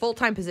these are full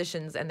time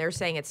positions, and they're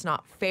saying it's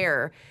not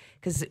fair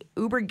because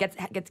Uber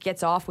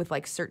gets off with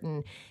like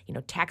certain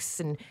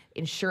tax and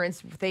insurance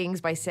things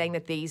by saying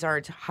that these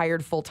aren't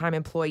hired full time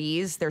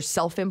employees; they're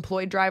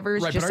self-employed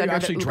drivers. Right, just but are you under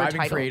the actually Uber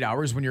driving title. for 8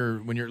 hours when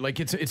you're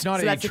like it's not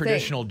So a that's the thing.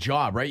 traditional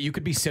job, right? You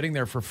could be sitting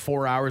there for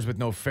 4 hours with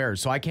no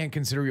fares. So I can't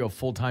consider you a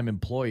full-time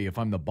employee if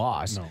I'm the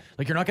boss. No.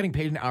 Like you're not getting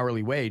paid an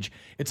hourly wage.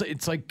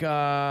 It's like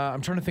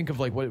I'm trying to think of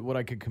like what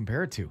I could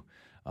compare it to.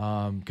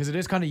 Because it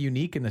is kind of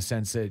unique in the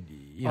sense that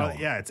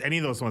yeah, it's any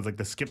of those ones like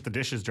the skip the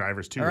dishes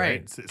drivers too, all right?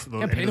 right. It's You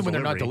can't pay them when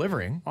they're not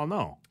delivery. delivering. Oh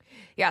no.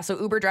 Yeah, so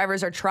Uber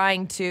drivers are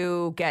trying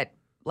to get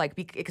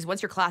because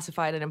once you're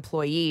classified an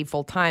employee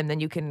full time, then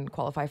you can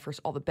qualify for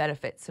all the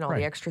benefits and all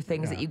the extra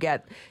things that you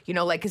get.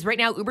 Because right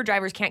now Uber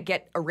drivers can't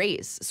get a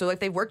raise. So if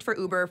they've worked for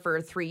Uber for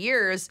 3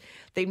 years,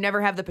 they never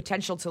have the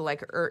potential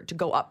to to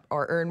go up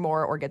or earn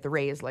more or get the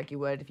raise like you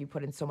would if you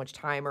put in so much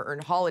time or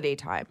earn holiday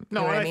time. You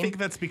No, know what and I mean? think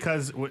that's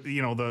because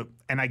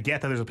and I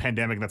get that there's a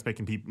pandemic that's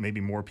making maybe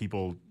more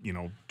people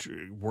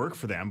work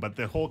for them, but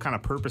the whole kind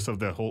of purpose of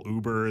the whole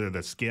Uber or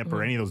the Skip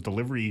or any of those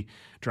delivery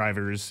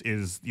drivers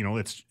is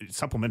it's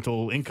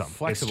supplemental income.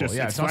 Flexible, It's just,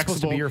 yeah. It's not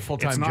supposed to be your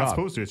full-time It's not job.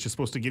 supposed to. It's just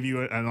supposed to give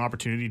you an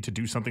opportunity to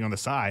do something on the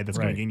side that's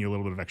going Right. to gain you a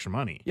little bit of extra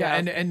money. Yeah,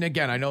 and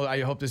again, I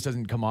hope this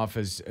doesn't come off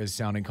as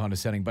sounding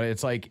condescending, but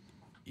it's like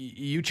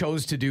you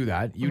chose to do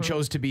that. You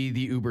chose to be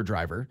the Uber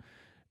driver.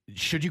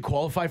 Should you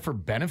qualify for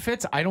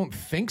benefits? I don't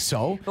think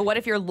so. But what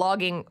if you're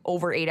logging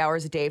over 8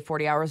 hours a day,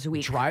 40 hours a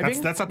week? Driving?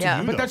 That's up to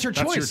Yeah. you. But though. that's your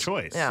choice. That's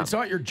your choice. Yeah. It's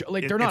not your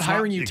like It- they're not it's not-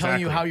 hiring you, telling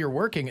you exactly. how you're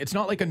working. It's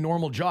not like a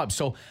normal job.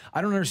 So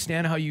I don't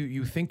understand how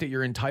you think that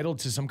you're entitled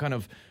to some kind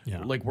of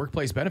like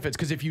workplace benefits.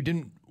 Because if you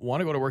didn't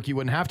want to go to work, you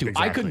wouldn't have to. I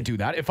Exactly. couldn't do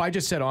that. If I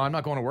just said, "Oh, I'm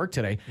not going to work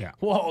today,"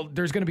 well,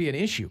 there's going to be an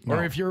issue.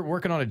 Or if you're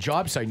working on a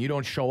job site and you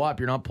don't show up,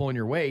 you're not pulling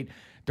your weight.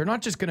 They're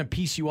not just going to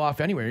piece you off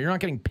anywhere. You're not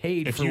getting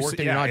paid for work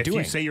that you're not if doing.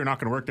 you say you're not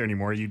going to work there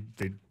anymore,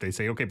 they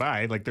say okay,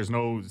 bye. Like there's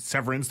no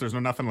severance, there's no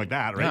nothing like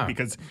that, right? Yeah.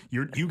 Because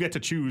you get to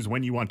choose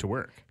when you want to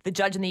work. The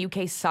judge in the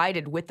UK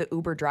sided with the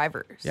Uber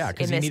drivers. Yeah,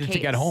 because in he this needed to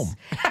get case. home.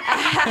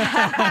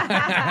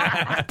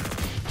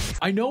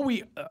 I know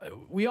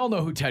we all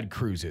know who Ted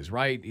Cruz is,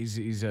 right?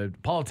 He's a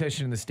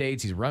politician in the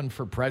States. He's run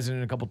for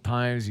president a couple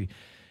times. He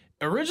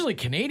originally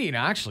Canadian,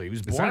 actually. He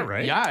was born. that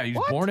right? Yeah, he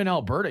was born in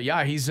Alberta.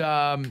 Yeah, he's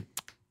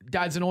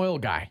dad's an oil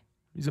guy.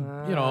 He's a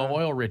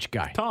oil rich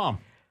guy. Tom.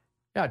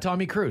 Yeah,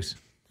 Tommy Cruise.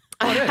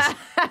 Oh, it is.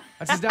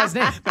 That's his dad's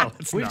name.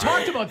 it's We've not.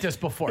 talked about this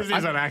before. His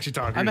name's not actually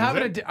talking. I'm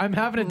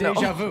having a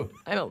deja vu.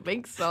 I don't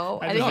think so.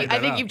 I I just made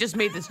that think up. you've just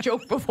made this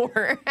joke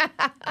before.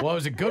 Well, it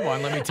was a good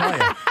one, let me tell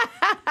you.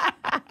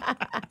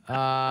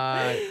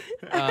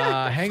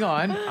 Hang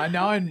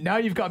on. Now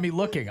you've got me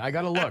looking. I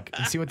got to look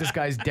and see what this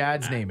guy's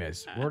dad's name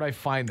is. Where'd I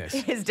find this?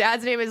 His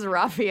dad's name is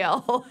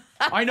Raphael.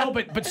 I know,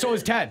 but so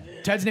is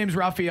Ted. Ted's name's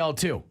Raphael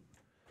too.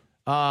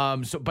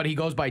 But he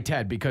goes by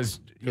Ted because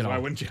Why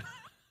wouldn't you?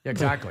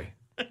 exactly.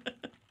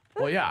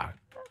 Well, yeah.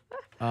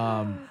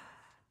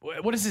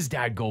 What does his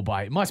dad go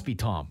by? It must be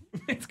Tom.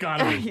 It's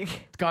gotta be.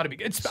 It's got to be.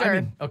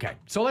 Sure. Okay.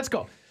 So let's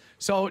go.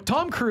 So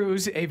Tom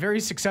Cruise, a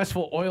very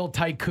successful oil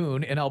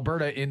tycoon in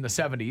Alberta in the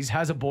 70s,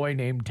 has a boy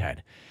named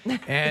Ted.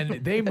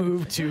 And they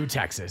move to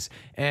Texas.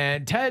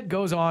 And Ted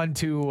goes on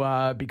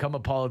to become a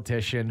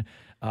politician,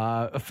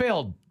 a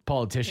failed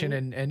politician,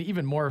 and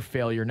even more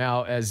failure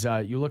now as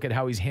you look at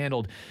how he's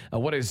handled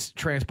what has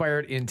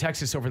transpired in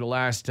Texas over the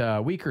last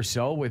week or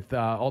so with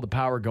all the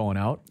power going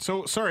out.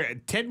 So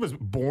sorry, Ted was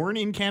born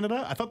in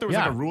Canada. I thought there was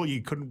Yeah. like a rule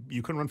you couldn't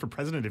run for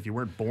president if you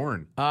weren't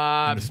born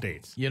in the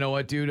States. You know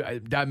what,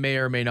 dude? That may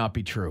or may not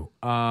be true.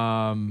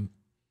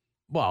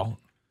 Well,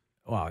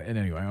 and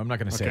anyway, I'm not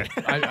going to say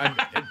Okay.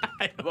 it.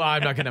 Well,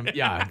 I'm not gonna.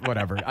 Yeah,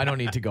 whatever. I don't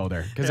need to go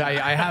there because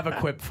I have a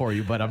quip for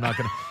you, but I'm not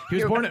gonna. He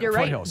was born at You're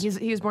right. Foothills.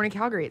 He was born in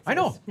Calgary. It I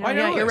know. says. Yeah, I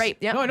know. You're this. right.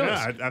 Yeah. No, I know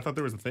Yeah, this. I thought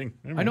there was a thing.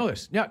 I know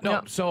this. Yeah. No.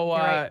 No, So, you're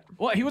right.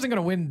 well, he wasn't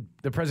gonna win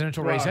the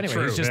presidential race anyway.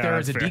 True. He's just Yeah, there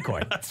as a that's fair.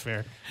 decoy. That's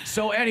fair.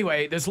 So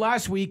anyway, this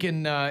last week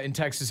in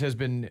Texas has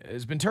been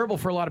terrible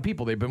for a lot of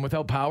people. They've been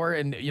without power,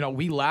 and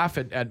we laugh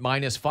at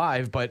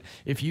 -5, but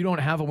if you don't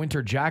have a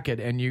winter jacket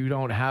and they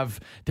don't have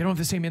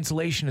the same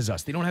insulation as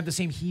us, they don't have the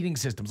same heating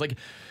systems. Like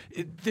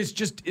this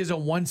just is a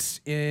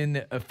once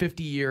in a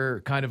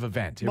 50-year kind of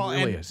event. It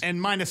really is. And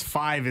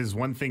 -5 is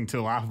one thing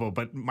to laugh about,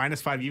 but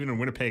 -5 even in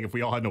Winnipeg, if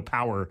we all had no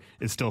power,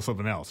 is still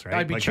something else, right?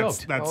 I'd be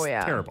choked. That's Oh,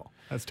 yeah. terrible.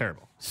 That's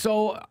terrible.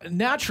 So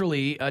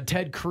naturally,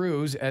 Ted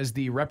Cruz, as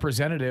the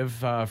representative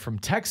from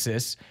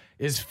Texas,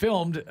 is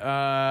filmed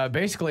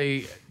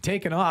basically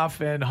taking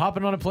off and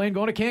hopping on a plane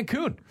going to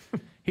Cancun.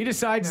 He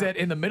decides that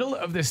in the middle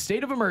of this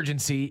state of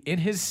emergency in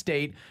his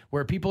state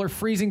where people are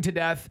freezing to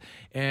death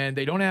and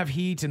they don't have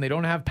heat and they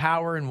don't have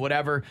power and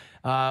whatever,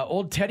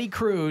 old Teddy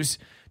Cruz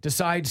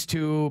decides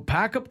to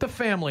pack up the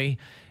family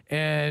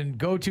and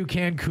go to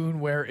Cancun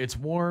where it's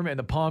warm and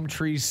the palm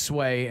trees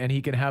sway and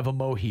he can have a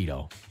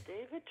mojito.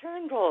 David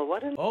Turnbull,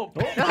 what an... Oh.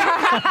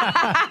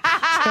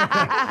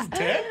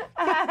 Ted?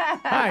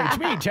 Hi, it's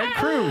me, Ted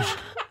Cruz.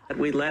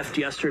 We left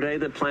yesterday.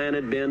 The plan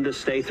had been to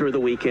stay through the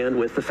weekend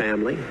with the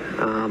family.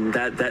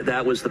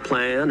 That was the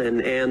plan,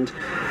 and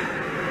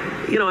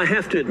I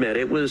have to admit,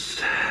 it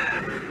was.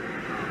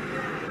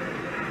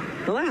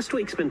 The last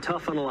week's been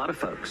tough on a lot of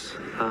folks.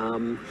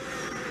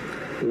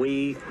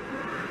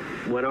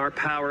 When our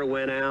power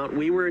went out,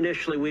 we were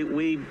initially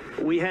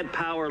we had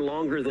power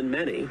longer than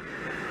many.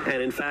 And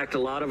in fact, a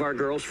lot of our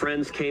girls'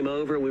 friends came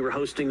over. We were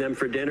hosting them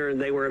for dinner, and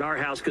they were at our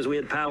house because we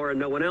had power and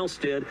no one else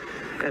did.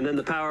 And then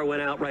the power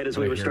went out right as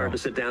we were starting to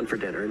sit down for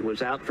dinner, and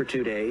was out for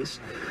 2 days.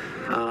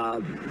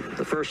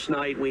 The first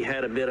night we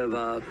had a bit of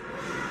a,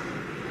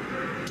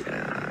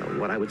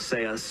 what I would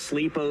say, a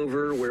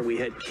sleepover where we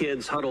had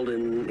kids huddled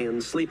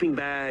in sleeping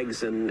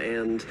bags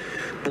and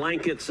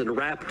blankets and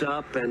wrapped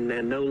up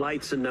and no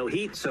lights and no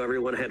heat. So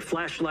everyone had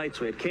flashlights.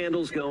 We had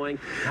candles going.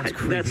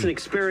 That's an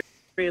experience.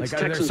 Like,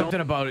 there's something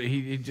about it.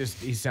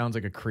 He sounds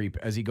like a creep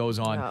as he goes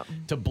on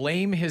to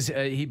blame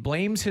he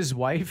blames his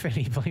wife and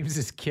he blames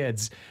his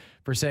kids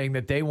for saying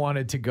that they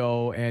wanted to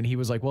go, and he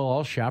was like, well,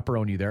 I'll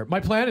chaperone you there.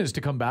 My plan is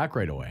to come back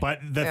right away. But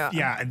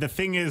the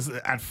thing is,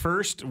 at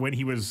first when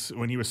he was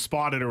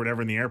spotted or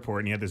whatever in the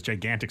airport, and he had this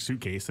gigantic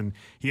suitcase, and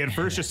he had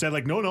first just said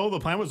like, no, the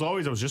plan was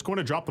always I was just going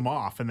to drop them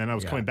off, and then I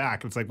was coming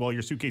back. It's like, well,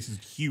 your suitcase is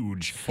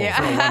huge for a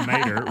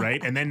one-nighter,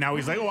 right? And then now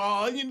he's like,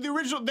 well, the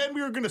original. Then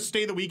we were going to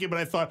stay the weekend, but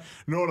I thought,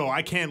 no,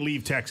 I can't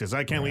leave Texas.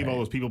 I can't leave all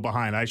those people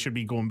behind. I should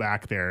be going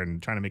back there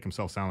and trying to make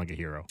himself sound like a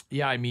hero.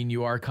 Yeah, I mean,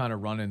 you are kind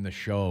of running the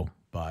show,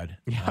 bud.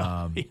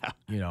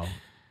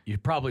 You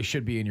probably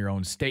should be in your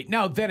own state.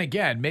 Now, then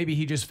again, maybe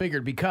he just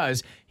figured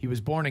because he was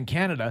born in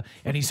Canada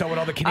and he saw what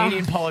all the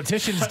Canadian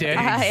politicians did.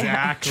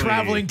 Exactly.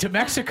 Traveling to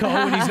Mexico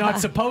when he's not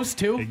supposed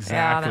to. Exactly.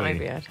 Yeah, that might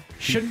be it.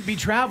 Shouldn't be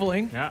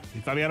traveling. Yeah, he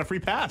thought he had a free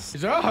pass.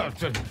 He's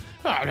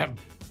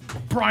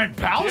Brian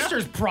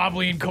Pallister's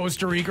probably in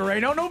Costa Rica right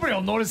now. Nobody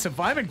will notice if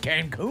I'm in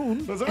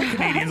Cancun. Those other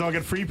Canadians all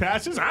get free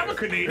passes. I'm a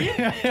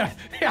Canadian.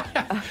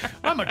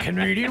 I'm a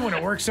Canadian when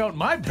it works out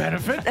my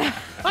benefit.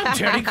 I'm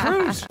Teddy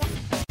Cruz.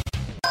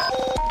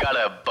 Got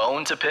a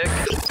bone to pick?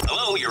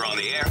 Hello, you're on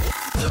the air.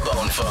 The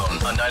Bone Phone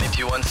on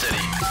 92.1 City.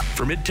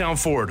 For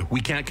Midtown Ford, we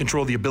can't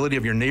control the ability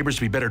of your neighbors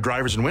to be better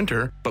drivers in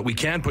winter, but we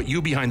can put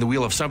you behind the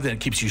wheel of something that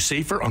keeps you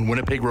safer on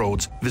Winnipeg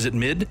roads. Visit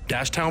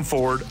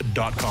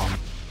mid-townford.com.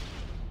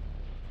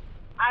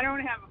 I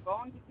don't have a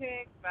bone to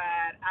pick, but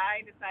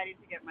I decided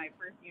to get my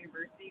first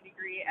university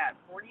degree at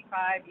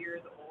 45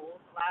 years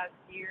old last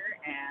year,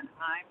 and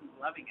I'm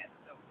loving it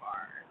so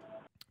far.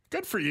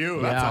 Good for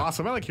you. That's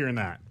awesome. I like hearing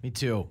that. Me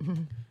too.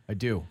 I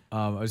do.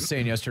 I was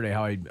saying yesterday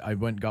how I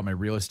went and got my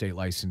real estate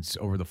license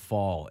over the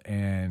fall,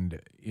 and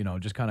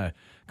just kind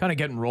of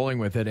getting rolling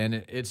with it. And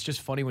it's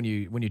just funny when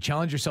you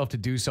challenge yourself to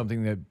do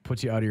something that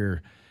puts you out of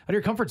your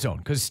comfort zone.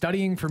 Because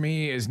studying for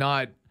me is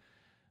not.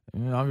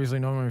 Obviously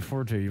not my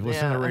forte. You've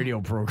listened to the radio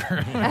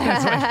program.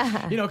 It's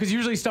like, because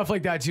usually stuff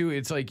like that too,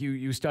 it's like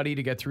you study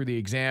to get through the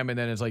exam, and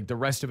then it's like the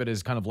rest of it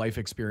is kind of life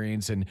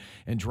experience and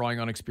drawing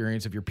on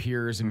experience of your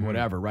peers and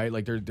whatever, right?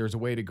 Like there's a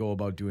way to go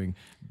about doing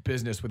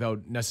business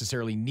without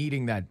necessarily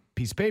needing that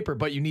piece of paper,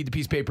 but you need the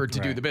piece of paper to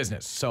do the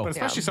business. So, but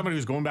especially somebody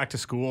who's going back to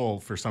school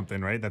for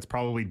something, right? That's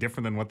probably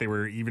different than what they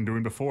were even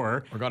doing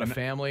before. Or got a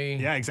family.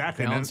 Yeah,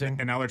 exactly. Balancing.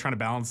 And now they're trying to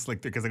balance, like,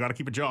 because they got to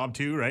keep a job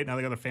too, right? Now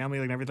they got a family,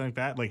 like, and everything like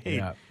that. Like,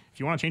 hey, if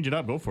you want to change it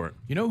up, go for it.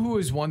 You know who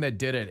is one that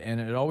did it, and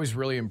it always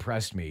really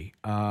impressed me?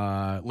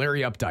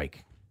 Larry Updike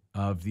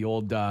of the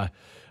old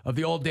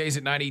days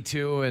at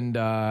 92, and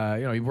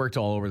he worked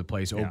all over the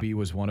place. OB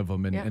was one of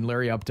them, and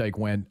Larry Updike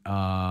went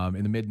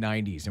in the mid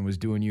 90s and was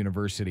doing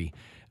university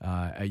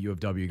at U of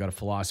W. Got a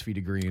philosophy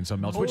degree and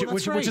something else, which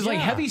is like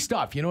heavy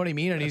stuff. You know what I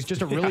mean? And he's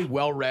just a really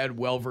well-read,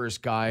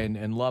 well-versed guy,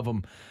 and love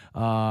him.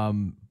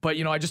 But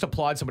I just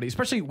applaud somebody,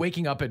 especially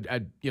waking up at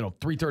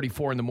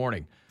 3:34 in the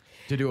morning.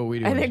 to do what we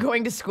do. And then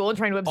going to school and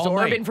trying to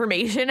absorb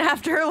information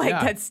after. Like,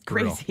 that's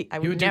crazy. I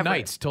He would do never.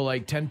 nights till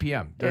like 10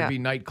 p.m. There'd be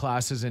night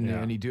classes and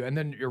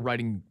then you're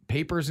writing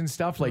papers and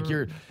stuff. Like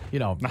you're,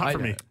 Not for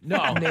me.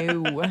 No.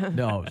 No.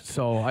 No.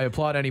 So I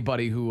applaud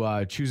anybody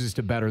who chooses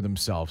to better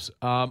themselves.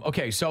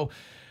 Okay, so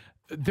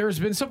there's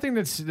been something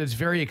that's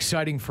very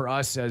exciting for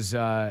us as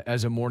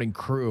a morning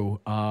crew.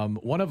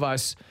 One of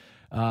us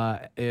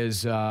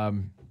is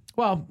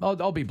well,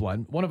 I'll be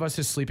blunt. One of us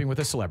is sleeping with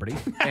a celebrity,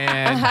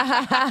 and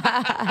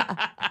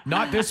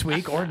not this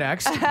week or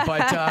next,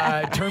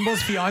 but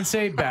Turnbull's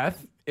fiance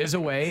Beth is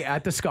away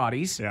at the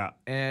Scotties. Yeah,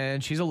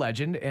 and she's a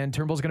legend, and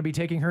Turnbull's going to be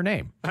taking her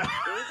name. David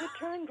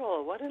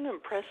Turnbull, what an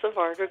impressive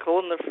article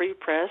in the Free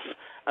Press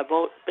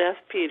about Beth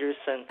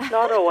Peterson.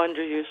 Not a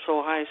wonder you're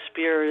so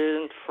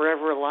high-spirited and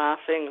forever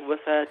laughing with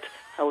that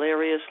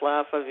hilarious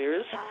laugh of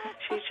yours.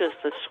 She's just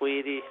a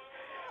sweetie.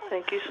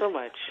 Thank you so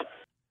much.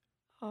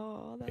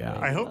 Oh,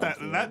 I hope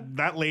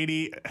that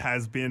lady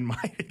has been my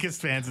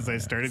biggest fan since I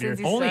started Since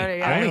here. you started,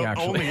 yeah.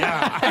 Only,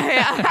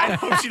 I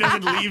hope she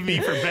doesn't leave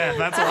me for Beth.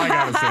 That's all I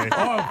gotta say.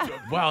 Oh,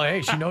 well,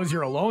 hey, she knows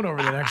you're alone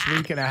over the next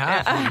week and a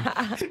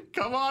half.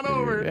 Come on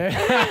over.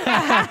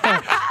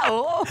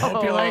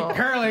 Hope you like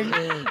curling.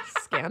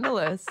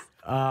 Scandalous.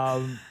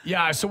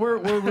 Yeah, so we're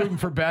rooting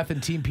for Beth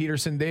and Team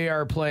Peterson. They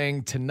are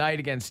playing tonight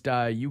against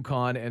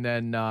Yukon, and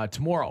then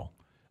tomorrow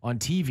on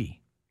TV.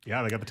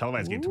 Yeah, they got the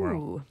televised game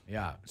tomorrow.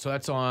 Yeah, so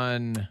that's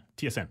on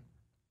TSN.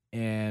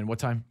 And what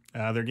time?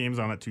 Their game's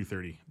on at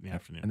 2:30 in the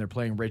afternoon. And they're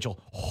playing Rachel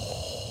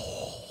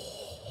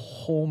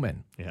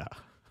Holman. Yeah.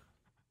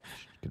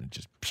 She's gonna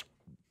just,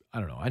 I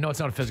don't know. I know it's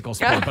not a physical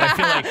sport, but I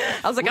feel like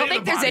I was like, I don't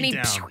think there's any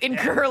in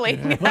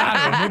curling. Well,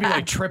 I don't know, maybe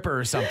like Tripper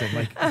or something.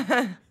 Like,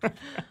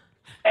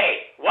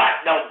 Hey, what?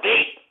 No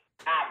beat?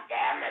 God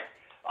damn it.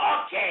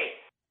 Okay,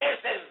 this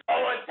is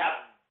going to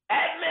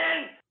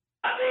Batman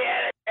of the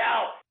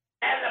NHL,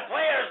 and the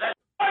players are,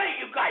 what are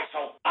you guys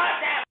so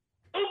goddamn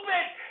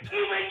stupid?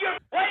 Even your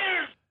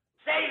players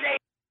say they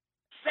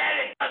said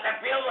it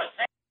doesn't feel the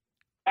same.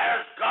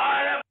 There's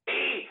gotta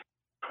be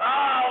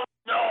crowd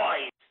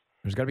noise.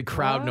 there's got to be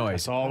crowd noise.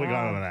 That's all we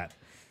got out of that.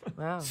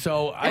 Wow.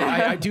 So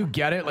I do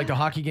get it. Like the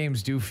hockey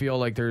games do feel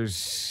like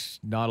there's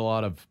not a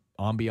lot of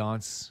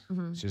ambiance.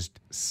 It's just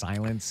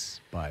silence.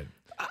 But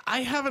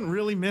I haven't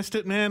really missed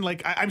it, man.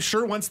 Like I'm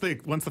sure once the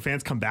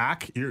fans come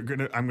back, you're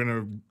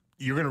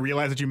gonna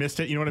realize that you missed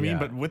it. You know what I mean? Yeah.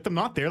 But with them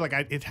not there, like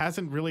it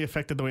hasn't really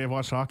affected the way I've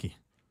watched hockey.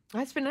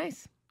 That's been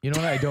nice. You know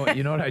what I don't.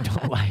 You know what I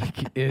don't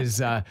like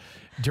is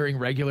during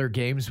regular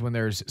games when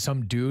there's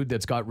some dude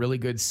that's got really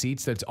good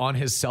seats that's on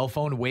his cell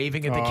phone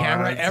waving at the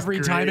camera that's every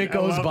great. time it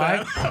goes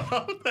by. I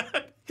love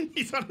that.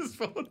 He's on his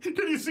phone. Can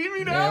you see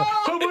me now? Yeah.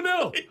 How about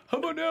now? How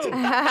about now? How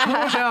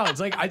about now? It's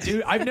like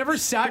I've never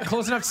sat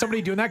close enough to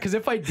somebody doing that because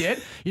if I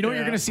did, you know what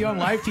you're going to see on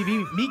live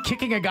TV? Me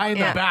kicking a guy in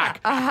the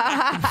back,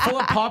 full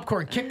of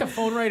popcorn, kick the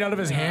phone right out of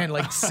his hand.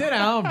 Like, sit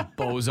down,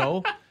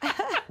 bozo.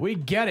 We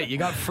get it. You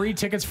got free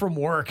tickets from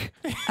work.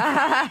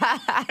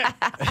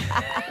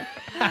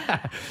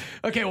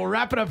 Okay, we'll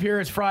wrap it up here.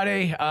 It's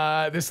Friday.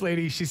 This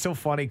lady, she's so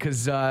funny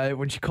because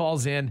when she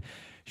calls in,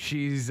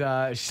 she's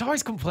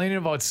always complaining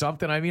about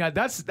something. I mean,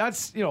 that's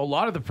a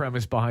lot of the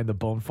premise behind the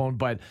bone phone,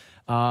 but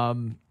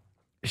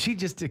she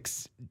just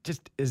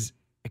is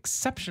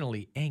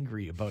exceptionally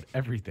angry about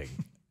everything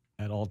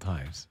at all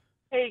times.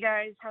 Hey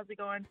guys, how's it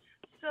going?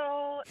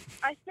 So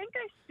I think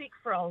I speak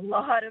for a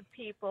lot of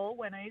people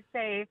when I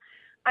say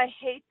I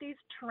hate these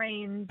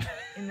trains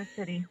in the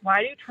city.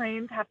 Why do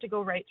trains have to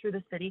go right through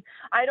the city?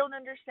 I don't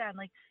understand.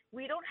 Like,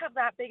 we don't have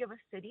that big of a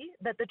city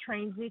that the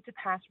trains need to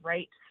pass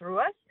right through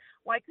us.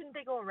 Why couldn't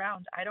they go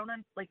around? I don't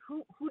like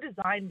who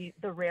designed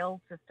the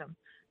rail system.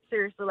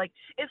 Seriously, like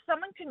if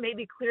someone can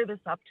maybe clear this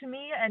up to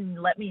me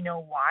and let me know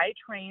why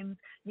trains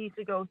need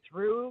to go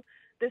through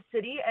the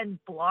city and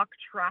block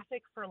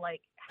traffic for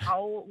like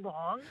how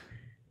long?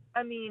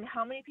 I mean,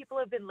 how many people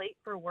have been late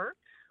for work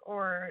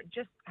or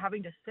just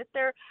having to sit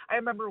there? I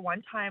remember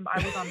one time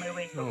I was on my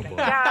way to get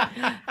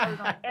gas. I was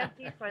on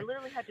empty, so I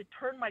literally had to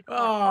turn my car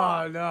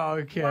off. Oh, no,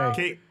 okay. While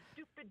Okay.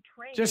 stupid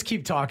train Just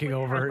keep talking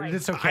over her.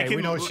 It's okay.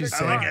 We know what she's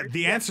saying. Like,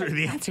 the answer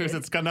is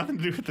it's got nothing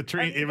to do with the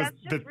train. It was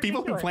the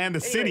people who planned the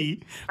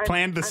city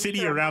planned the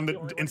city around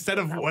instead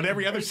of what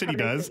every other city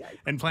does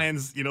and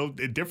plans,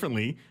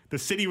 differently. The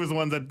city was the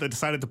ones that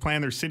decided to plan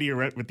their city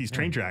with these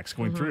train tracks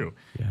going through.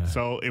 Yeah.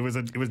 So it was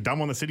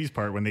dumb on the city's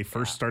part when they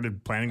first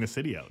started planning the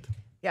city out.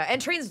 Yeah,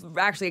 and trains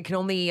actually can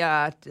only,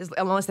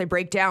 unless they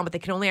break down, but they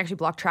can only actually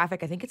block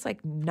traffic. I think it's like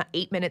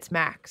 8 minutes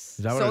max.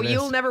 Is that what so it is?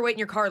 you'll never wait in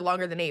your car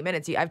longer than 8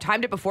 minutes. I've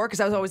timed it before because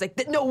I was always like,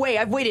 no way,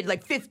 I've waited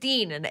like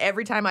 15. And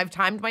every time I've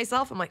timed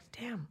myself, I'm like,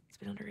 damn, it's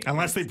been under 8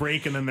 Unless they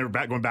break and then they're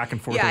going back and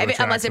forth. Yeah, over the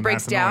unless tracks, it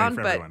breaks and that's annoying down,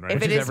 for but everyone, right?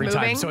 if Which it is is every moving.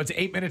 time. So it's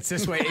 8 minutes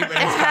this way, 8 minutes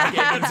back.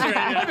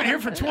 I've been here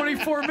for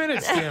 24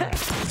 minutes, Tim.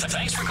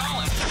 Thanks for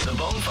calling the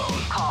Bone Phone.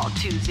 Call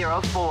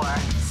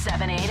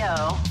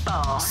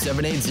 204-780-BONE.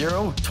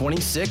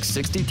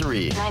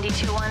 780-2663.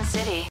 92.1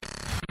 City.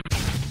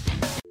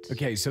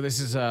 Okay, so this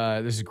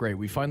is great.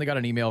 We finally got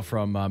an email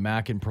from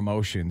Mac and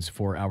Promotions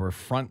for our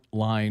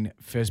frontline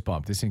fist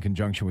bump. This in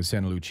conjunction with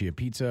Santa Lucia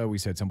Pizza. We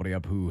set somebody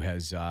up who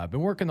has been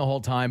working the whole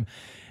time,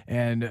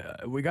 and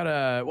we got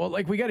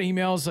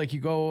emails. Like, you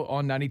go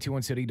on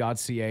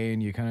 921city.ca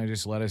and you kind of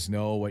just let us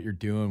know what you're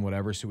doing,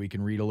 whatever, so we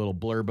can read a little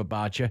blurb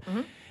about you.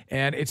 Mm-hmm.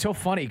 And it's so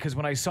funny because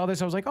when I saw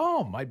this, I was like,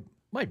 oh,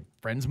 my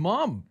friend's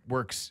mom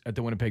works at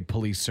the Winnipeg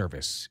Police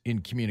Service in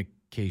communication.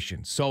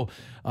 So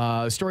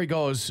the story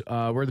goes,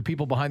 we're the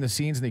people behind the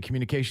scenes in the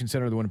communication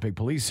center of the Winnipeg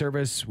Police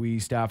Service. We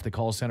staff the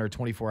call center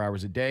 24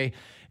 hours a day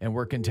and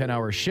work in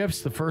 10-hour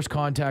shifts. The first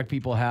contact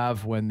people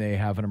have when they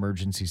have an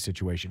emergency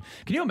situation.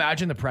 Can you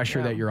imagine the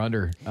pressure that you're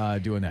under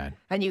doing that?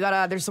 And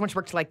there's so much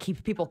work to like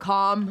keep people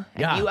calm.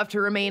 And Yeah. you have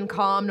to remain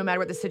calm no matter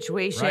what the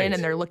situation. Right.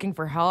 And they're looking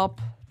for help.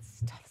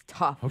 It's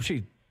tough. Hope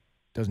she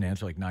doesn't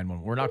answer like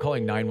 911. We're not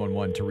calling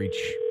 911 to reach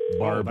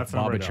Barb that's the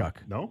number Bobichuk.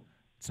 No?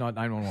 It's not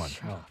 911.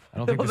 I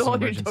don't think this is an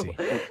emergency.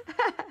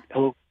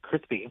 Hello,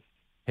 Chris speaking.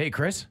 Hey,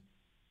 Chris.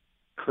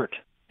 Kurt.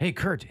 Hey,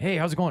 Kurt. Hey,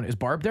 how's it going? Is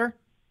Barb there?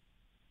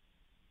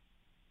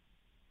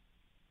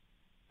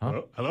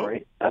 Huh? Hello?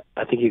 Sorry,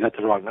 I think you got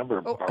the wrong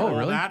number. Oh,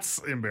 really? That's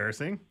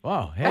embarrassing.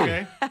 Wow. Hey.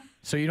 Okay.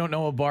 So you don't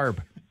know a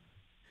Barb?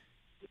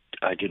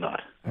 I do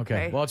not.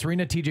 Okay. Well, it's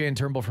Rena, TJ, and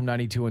Turnbull from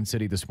 92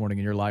 City this morning,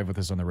 and you're live with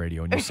us on the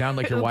radio, and you sound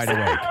like you're wide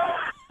awake.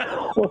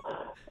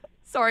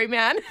 Sorry,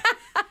 man.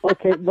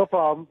 Okay, no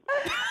problem.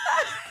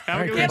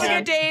 Have a good Have a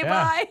weekend. good day.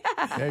 Bye.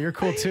 Yeah, you're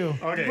cool too.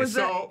 Okay,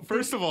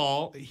 first of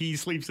all, he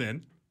sleeps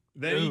in.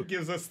 Then he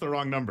gives us the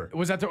wrong number.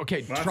 Was that the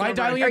okay? Well, try that's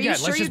dialing not again.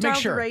 right. Let's just make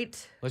sure.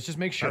 Right? Let's just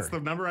make sure. That's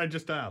the number I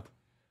just dialed.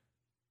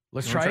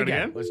 Let's You wanna try try it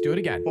again. again? Let's do it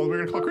again. Well, we're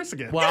gonna call Chris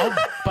again. Well,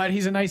 but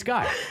he's a nice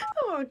guy.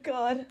 Oh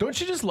God. Don't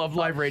you just love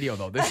live radio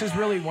though? This is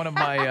really one of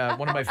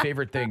my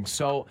favorite things.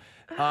 So,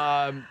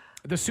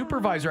 the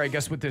supervisor, I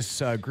guess, with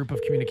this group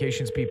of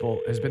communications people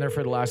has been there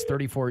for the last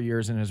 34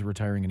 years and is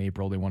retiring in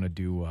April. They want to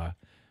do a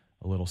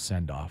little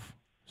send off.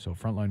 So,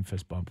 frontline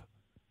fist bump.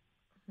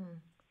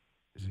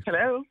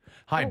 Hello.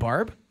 Hi,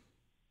 Barb.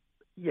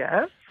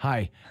 Yes.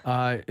 Hi.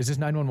 Is this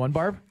 911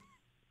 Barb?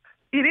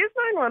 It is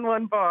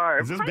 911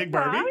 Barb. Is this Hi, Big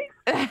Barbie?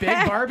 guys.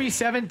 Big Barbie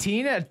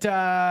 17 at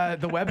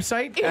the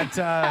website, at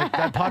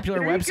that popular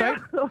There you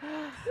website. go. Hey,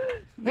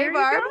 There you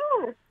Barb.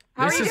 go.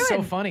 How This are you is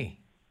doing? so funny.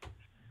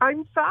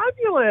 I'm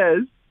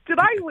fabulous. Did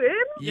I win?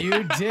 You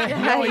did.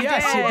 Yeah, Oh, you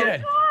yes, you did.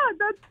 did. God,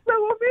 that's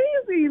so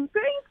amazing.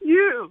 Thank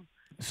you.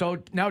 So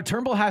now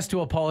Turnbull has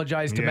to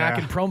apologize to Mac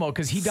Yeah. and Promo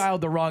because he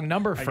dialed the wrong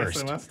number I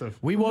first. guess I must have.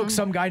 We woke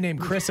some guy named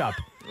Chris up.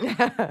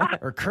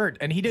 Or Kurt,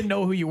 and he didn't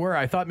know who you were.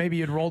 I thought maybe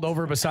you'd rolled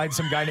over beside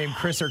some guy named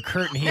Chris or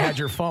Kurt, and he had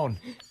your phone.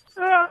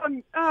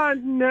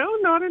 No,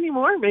 not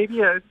anymore. Maybe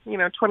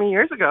 20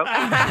 years ago.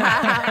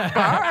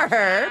 Barb.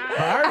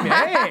 Barb,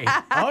 hey.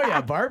 Oh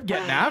yeah, Barb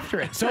getting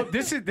after it. So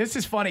this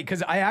is funny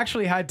because I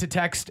actually had to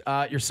text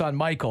your son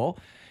Michael,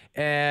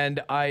 and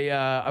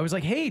I was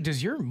like, hey,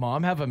 does your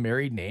mom have a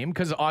married name?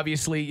 Because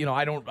obviously,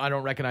 I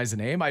don't recognize the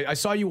name. I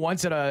saw you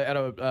once at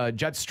a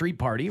Jet Street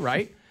party,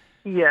 right?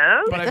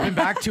 Yes. But I've been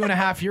back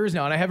 2.5 years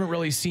now, and I haven't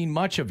really seen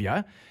much of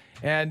you.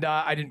 And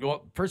I didn't.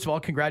 Well, first of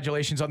all,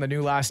 congratulations on the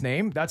new last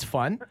name. That's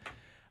fun.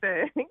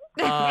 Thanks.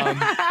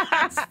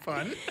 That's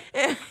fun.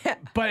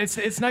 But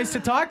it's nice to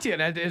talk to you,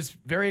 and it's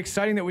very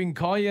exciting that we can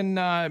call you and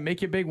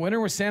make you a big winner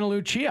with Santa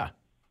Lucia.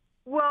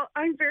 Well,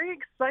 I'm very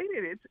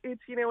excited.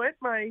 It's you know what?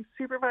 My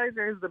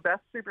supervisor is the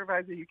best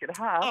supervisor you could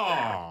have.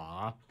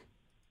 Aww.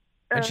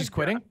 And she's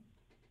quitting?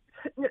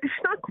 She's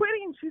not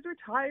quitting. She's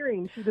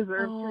retiring. She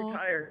deserves to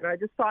retire. And I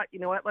just thought, you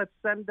know what? Let's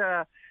send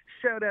a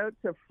shout out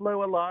to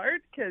Flo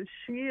Allard because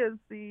she is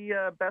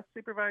the best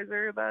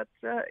supervisor that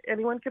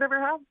anyone could ever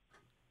have.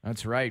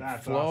 That's right.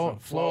 That's Flo awesome.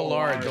 Flo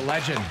Allard, the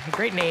legend.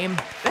 Great name.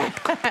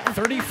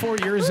 34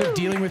 years of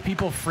dealing with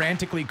people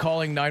frantically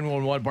calling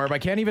 911. Barb, I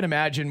can't even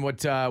imagine what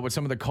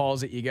some of the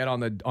calls that you get on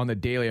the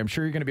daily. I'm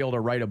sure you're going to be able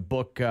to write a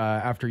book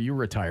after you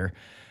retire.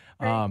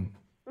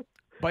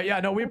 But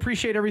yeah, no, we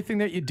appreciate everything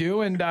that you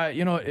do, and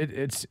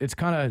it's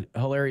kind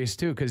of hilarious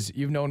too because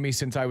you've known me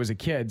since I was a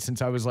kid,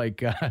 since I was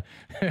like I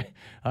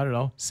don't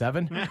know,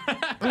 7.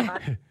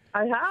 I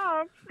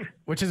have.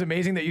 Which is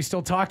amazing that you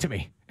still talk to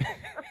me.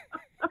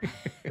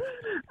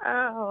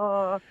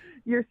 Oh,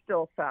 you're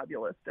still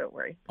fabulous. Don't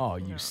worry. Oh,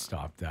 you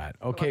stop that.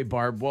 Okay,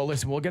 Barb. Well,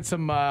 listen, we'll get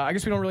some. I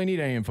guess we don't really need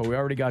any info. We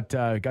already got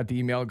the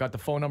email, got the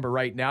phone number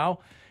right now,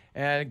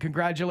 and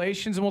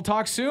congratulations, and we'll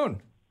talk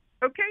soon.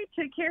 Okay,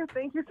 take care.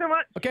 Thank you so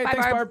much. Okay, Bye,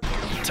 thanks, Barb.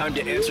 Barb. Time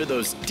to answer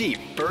those deep,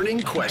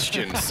 burning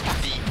questions.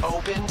 The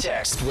Open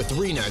Text with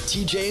Rena,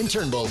 TJ, and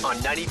Turnbull on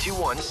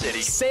 92.1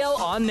 City. Sale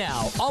on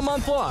now, all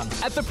month long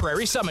at the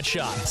Prairie Summit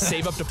Shop.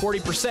 Save up to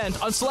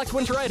 40% on select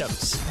winter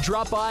items.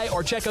 Drop by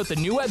or check out the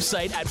new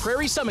website at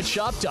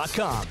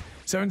prairiesummitshop.com.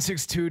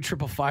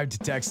 762-555 to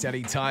text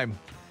anytime.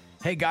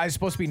 Hey, guys,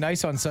 supposed to be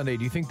nice on Sunday.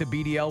 Do you think the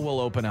BDL will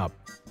open up?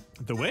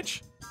 The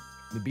which?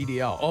 The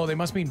BDL. Oh, they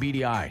must mean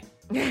BDI.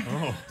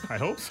 Oh, I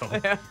hope so.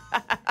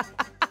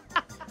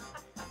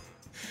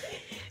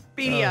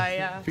 BDI,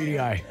 yeah.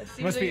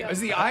 BDI. Must be. Is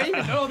the I?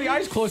 No, the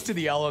I's close to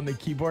the L on the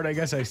keyboard. I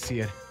guess I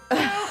see it.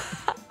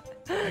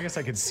 I I guess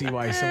I could see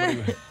why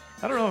somebody.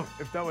 I don't know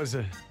if that was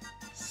a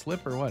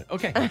slip or what.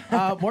 Okay,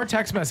 more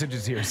text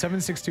messages here.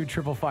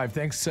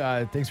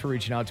 762-555. Thanks for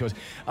reaching out to us.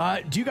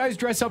 Do you guys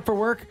dress up for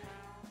work?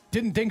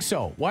 Didn't think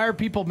so. Why are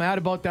people mad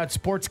about that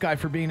sports guy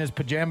for being in his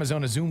pajamas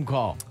on a Zoom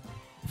call?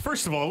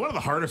 First of all, one of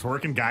the hardest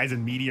working guys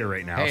in media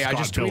right now. Hey, Scott I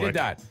just Billick. tweeted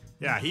that.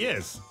 Yeah, he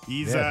is.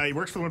 He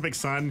works for the Winnipeg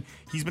Sun.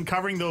 He's been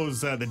covering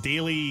those the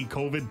daily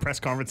COVID press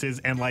conferences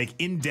and like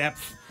in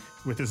depth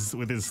with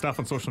his stuff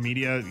on social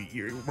media.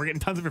 We're getting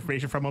tons of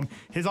information from him.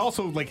 His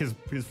also like his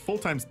full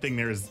time thing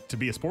there is to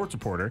be a sports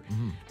reporter,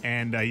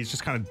 and he's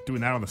just kind of doing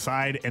that on the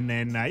side. And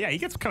then he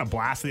gets kind of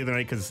blasted the other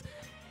night because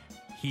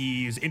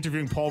he's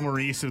interviewing Paul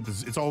Maurice.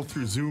 It's all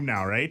through Zoom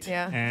now, right?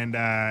 Yeah. And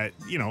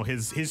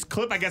his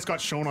clip I guess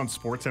got shown on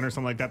SportsCenter or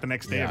something like that the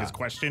next day of his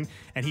question,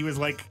 and he was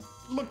like.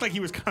 Looked like he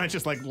was kind of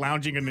just like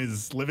lounging in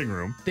his living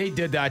room. They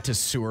did that to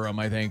sewer him,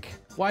 I think.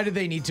 Why did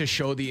they need to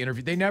show the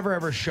interview? They never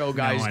ever show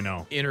guys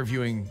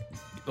interviewing,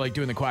 like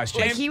doing the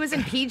question. Like he was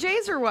in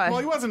PJs or what? Well,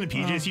 he wasn't in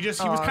PJs. He was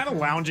kind of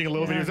lounging a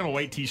little bit. He was in a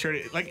white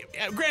T-shirt. Like,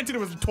 granted, it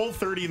was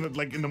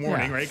 12:30 in the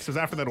morning, right? Because it was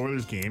after that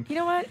Oilers game. You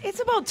know what? It's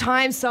about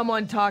time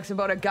someone talks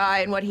about a guy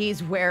and what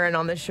he's wearing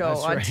on the show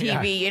on TV.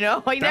 Yeah. You know,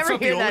 you That's never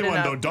not hear the that only one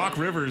enough. though. Doc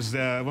Rivers,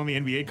 one of the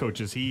NBA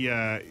coaches, he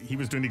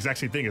was doing the exact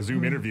same thing, a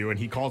Zoom interview, and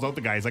he calls out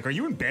the guy. He's like, "Are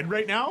you in bed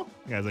right now?"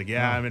 The guy's like,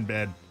 "Yeah, I'm in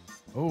bed."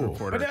 Oh,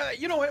 but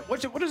you know what?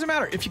 What does it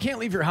matter if you can't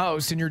leave your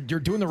house and you're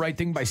doing the right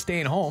thing by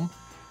staying home?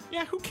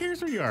 Yeah, who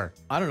cares where you are?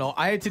 I don't know.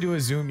 I had to do a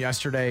Zoom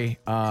yesterday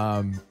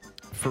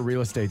for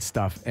real estate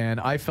stuff, and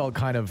I felt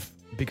kind of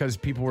because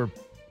people were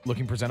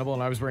looking presentable,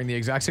 and I was wearing the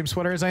exact same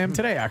sweater as I am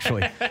today.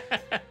 Actually,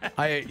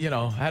 I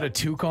had a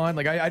toque on.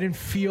 Like I didn't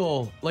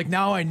feel like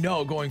now I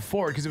know going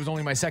forward because it was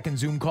only my second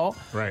Zoom call.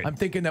 Right. I'm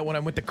thinking that when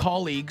I'm with the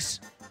colleagues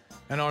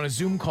and on a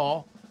Zoom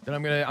call, then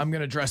I'm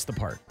gonna dress the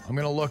part. I'm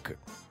gonna look.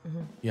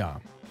 Yeah.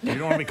 You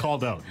don't want to be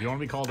called out. You don't want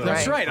to be called out.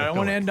 That's right. I don't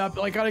want to end up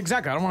like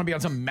exactly. I don't want to be on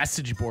some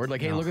message board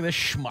like, hey, look at this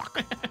schmuck.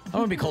 I don't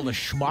want to be called a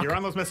schmuck. You're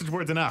on those message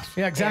boards enough.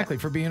 Yeah, exactly,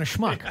 for being a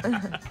schmuck.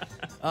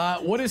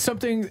 What is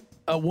something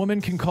a woman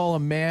can call a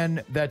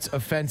man that's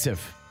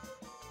offensive?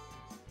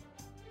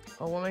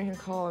 A woman can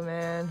call a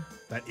man.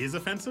 That is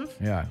offensive?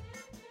 Yeah.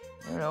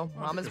 I don't know,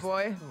 mama's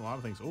boy. A lot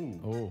of things.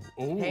 Oh.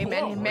 Hey,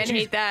 men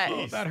hate that.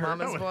 Jeez, that hurt.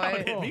 Mama's boy.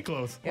 That hit me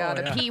close. Yeah,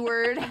 the P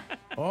word.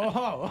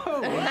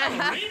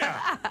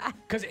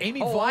 Because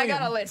Amy Oh, Volume, I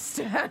got a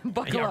list.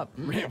 Buckle up.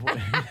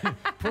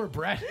 Poor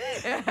Brett.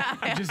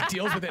 He just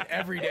deals with it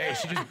every day.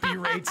 She just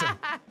berates him.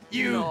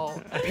 You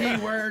P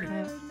word.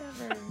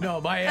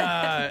 No,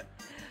 my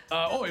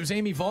it was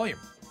Amy Volume.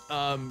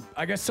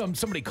 I guess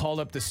somebody called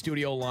up the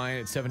studio line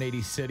at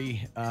 780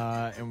 City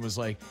and was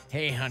like,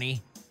 "Hey,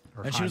 honey."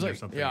 Or and she was honey or like,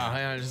 something,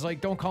 yeah, she's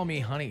like, don't call me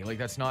honey. Like,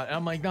 that's not, and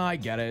I'm like, no, I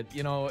get it.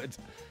 You know,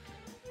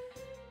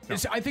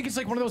 I think it's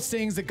like one of those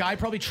things the guy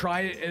probably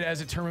tried it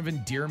as a term of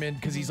endearment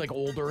because he's like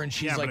older and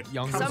she's but like it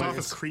younger. comes off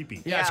as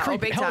creepy. Yeah, it's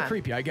creepy. big Hella time.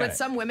 creepy. I get it. But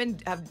some women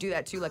do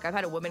that too. Like I've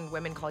had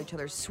women call each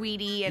other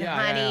sweetie and Yeah,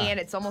 honey, yeah. and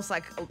it's almost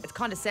like it's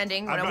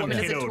condescending when I've a woman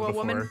gotten does it to a kiddoed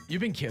woman. before.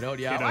 You've been kiddoed,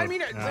 yeah. Kiddoed, I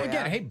mean, yeah.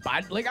 again, hey,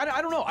 bud. Like,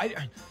 I don't know.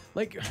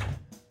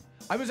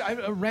 I was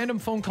a random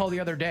phone call the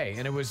other day,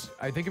 and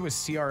I think it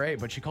was CRA,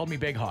 but she called me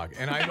Big Hog,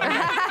 and I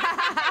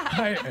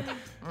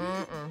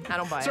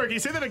don't buy Sorry, it. can you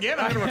say that again?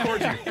 I'm going to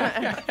record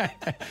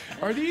you.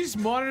 Are these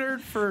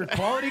monitored for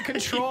quality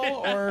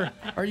control, or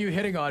are you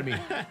hitting on me?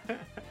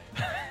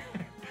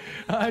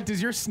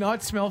 Does your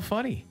snot smell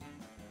funny?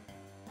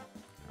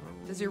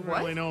 Does your I don't what?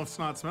 really know if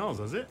snot smells,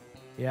 does it?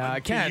 Yeah, I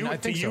can. I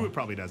think to so. you, it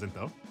probably doesn't,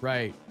 though.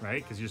 Right.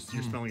 Right? Because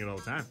you're smelling it all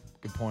the time.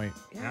 Good point.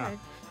 Yeah.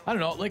 I don't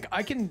know. Like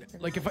I can,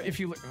 like if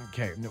you,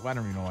 okay, no, I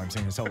don't even know why I'm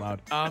saying this out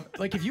loud.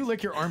 Like if you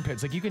lick your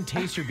armpits, like you can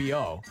taste your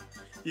BO.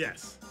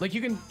 Yes. Like you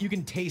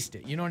can taste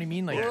it. You know what I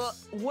mean? Like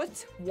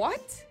What? oh Why?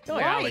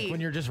 yeah, like when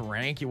you're just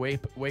rank, you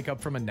wake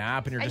up from a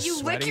nap and you're And just you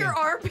sweating. lick your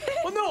armpit?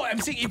 Well, no, I'm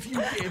saying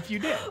if you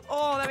did.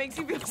 Oh, that makes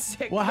you feel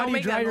sick. Well, how Don't do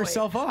you make that dry noise.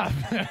 yourself off?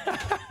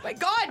 My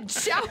God,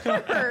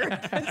 shower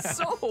and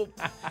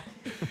soap.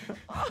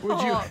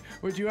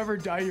 Would you ever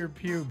dye your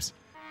pubes?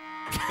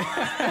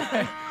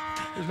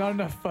 There's not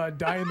enough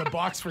dye in the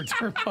box for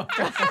turbo.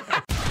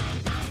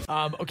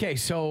 Okay,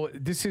 so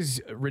this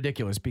is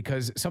ridiculous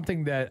because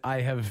something that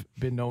I have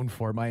been known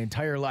for my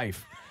entire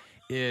life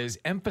is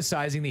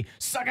emphasizing the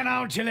 "sucking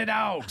out chili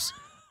dogs"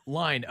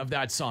 line of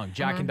that song,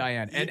 Jack and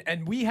Diane.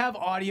 And we have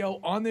audio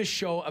on this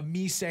show of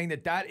me saying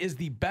that is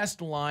the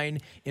best line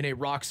in a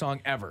rock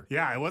song ever.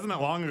 Yeah, it wasn't that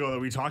long ago that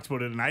we talked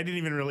about it, and I didn't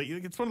even really.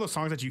 It's one of those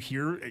songs that you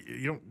hear,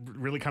 you don't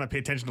really kind of pay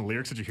attention to the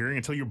lyrics that you're hearing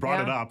until you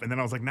brought it up, and then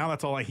I was like, now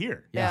that's all I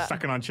hear. Yeah.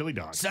 Sucking on chili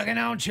dogs. Sucking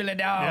out chili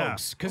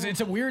dogs. Because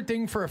it's a weird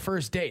thing for a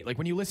first date. Like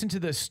when you listen to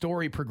the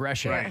story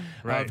progression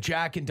Right. of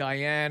Jack and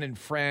Diane and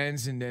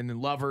friends and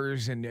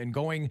lovers and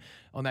going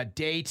on that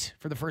date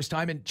for the first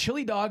time. And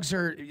chili dogs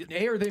are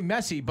they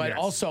messy, but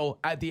also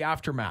at the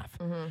aftermath,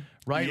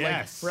 right?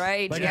 Yes.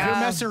 Right, Like if you're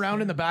messing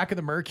around in the back of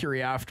the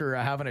Mercury after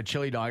having a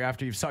chili dog,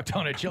 after you've sucked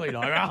on a chili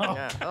dog,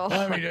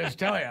 let me just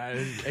tell you,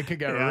 it could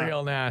get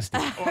real nasty.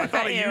 Oh, I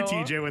thought of you,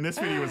 TJ, when this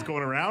video was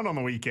going around on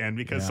the weekend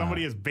because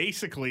somebody is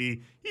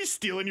basically, he's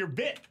stealing your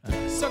bit.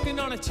 Sucking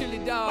on a chili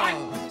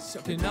dog.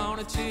 Sucking on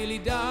a chili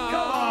dog.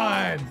 Come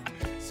on.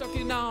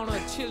 Sucking on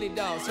a chili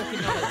dog. Sucking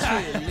on a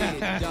chili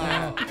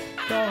dog.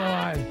 Come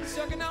on.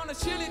 Sucking on a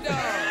chili dog.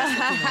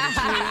 Sucking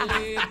on a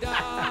chili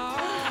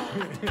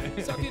dog.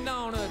 Sucking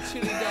on a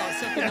chili dog.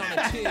 Sucking on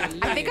a chili.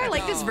 I think I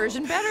like this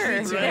version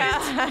better. Right.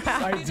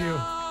 Yeah. I do.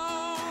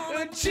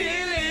 A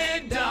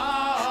chili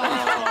dog.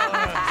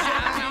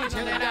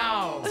 Chili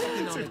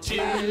dog.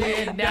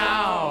 Chili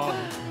dog.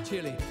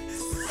 Chili.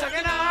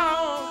 Sucking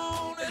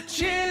on a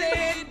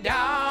chili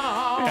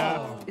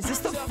dog. Is this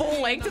the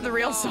full length of the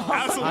real song?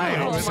 Absolutely. I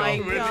hope Oh so. my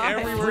With God.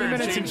 every 3 word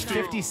minutes and changed to-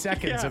 50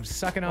 seconds of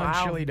sucking on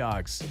Wow. chili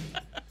dogs.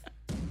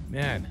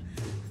 Man.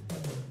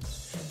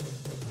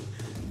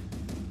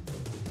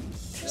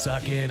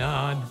 Sucking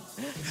on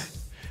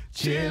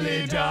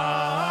chili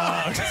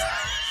dogs.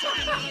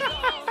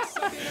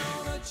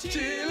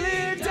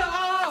 Chili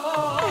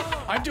dog.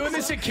 I'm doing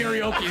this at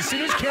karaoke. As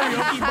soon as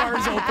karaoke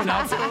bars open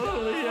up.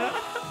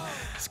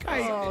 This guy,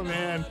 Oh,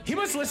 man. he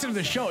must listen to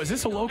the show. Is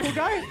this a local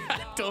guy? I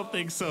don't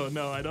think so.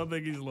 No, I don't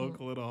think he's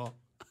local at all.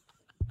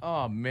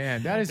 Oh,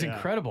 man. That is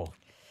incredible.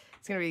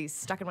 It's going to be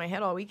stuck in my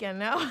head all weekend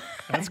now.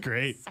 That's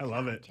great. I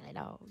love it. Chili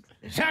dogs.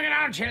 Sucking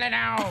on chili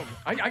dog.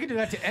 I can do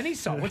that to any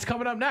song. What's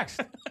coming up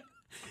next?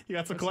 You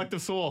got some Collective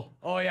Soul.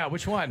 Oh, yeah.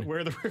 Which one?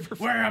 Where the river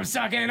Where I'm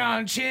sucking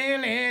on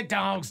chili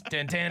dogs.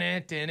 Dun, dun,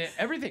 dun, dun, dun.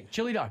 Everything.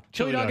 Chili dog.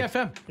 Chili dog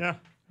FM. Yeah.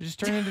 Just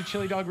turn into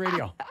chili dog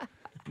radio.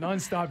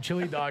 Non-stop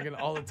chili dogging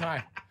all the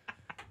time.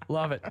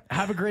 Love it.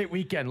 Have a great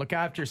weekend. Look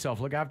after yourself.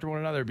 Look after one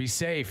another. Be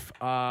safe.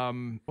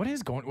 What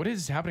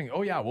is happening?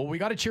 Oh, yeah. Well, we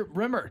got to cheer.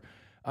 Remember,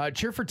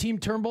 cheer for Team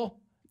Turnbull,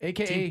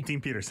 a.k.a. Team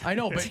Peters. I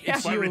know, but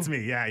it's you. It's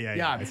me. Yeah.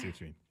 I see what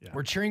you mean. Yeah.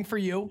 We're cheering for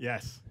you.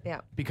 Yes. Yeah.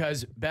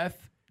 Because Beth,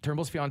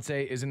 Turnbull's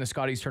fiance, is in the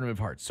Scotties Tournament of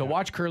Hearts. So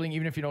watch curling,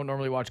 even if you don't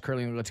normally watch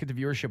curling. Let's get the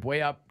viewership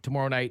way up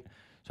tomorrow night.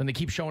 So they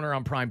keep showing her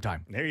on prime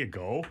time. There you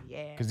go.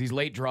 Yeah. Because these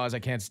late draws, I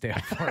can't stay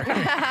up for.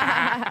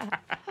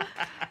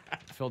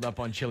 Filled up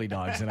on chili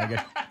dogs, and I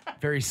get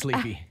very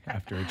sleepy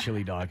after a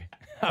chili dog.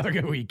 Have a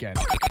good weekend.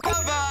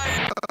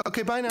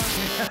 Okay, bye now.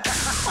 Well,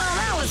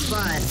 that was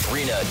fun.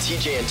 Rena,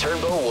 TJ, and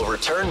Turnbow will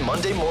return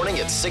Monday morning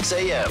at 6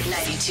 a.m.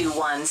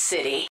 92.1 City.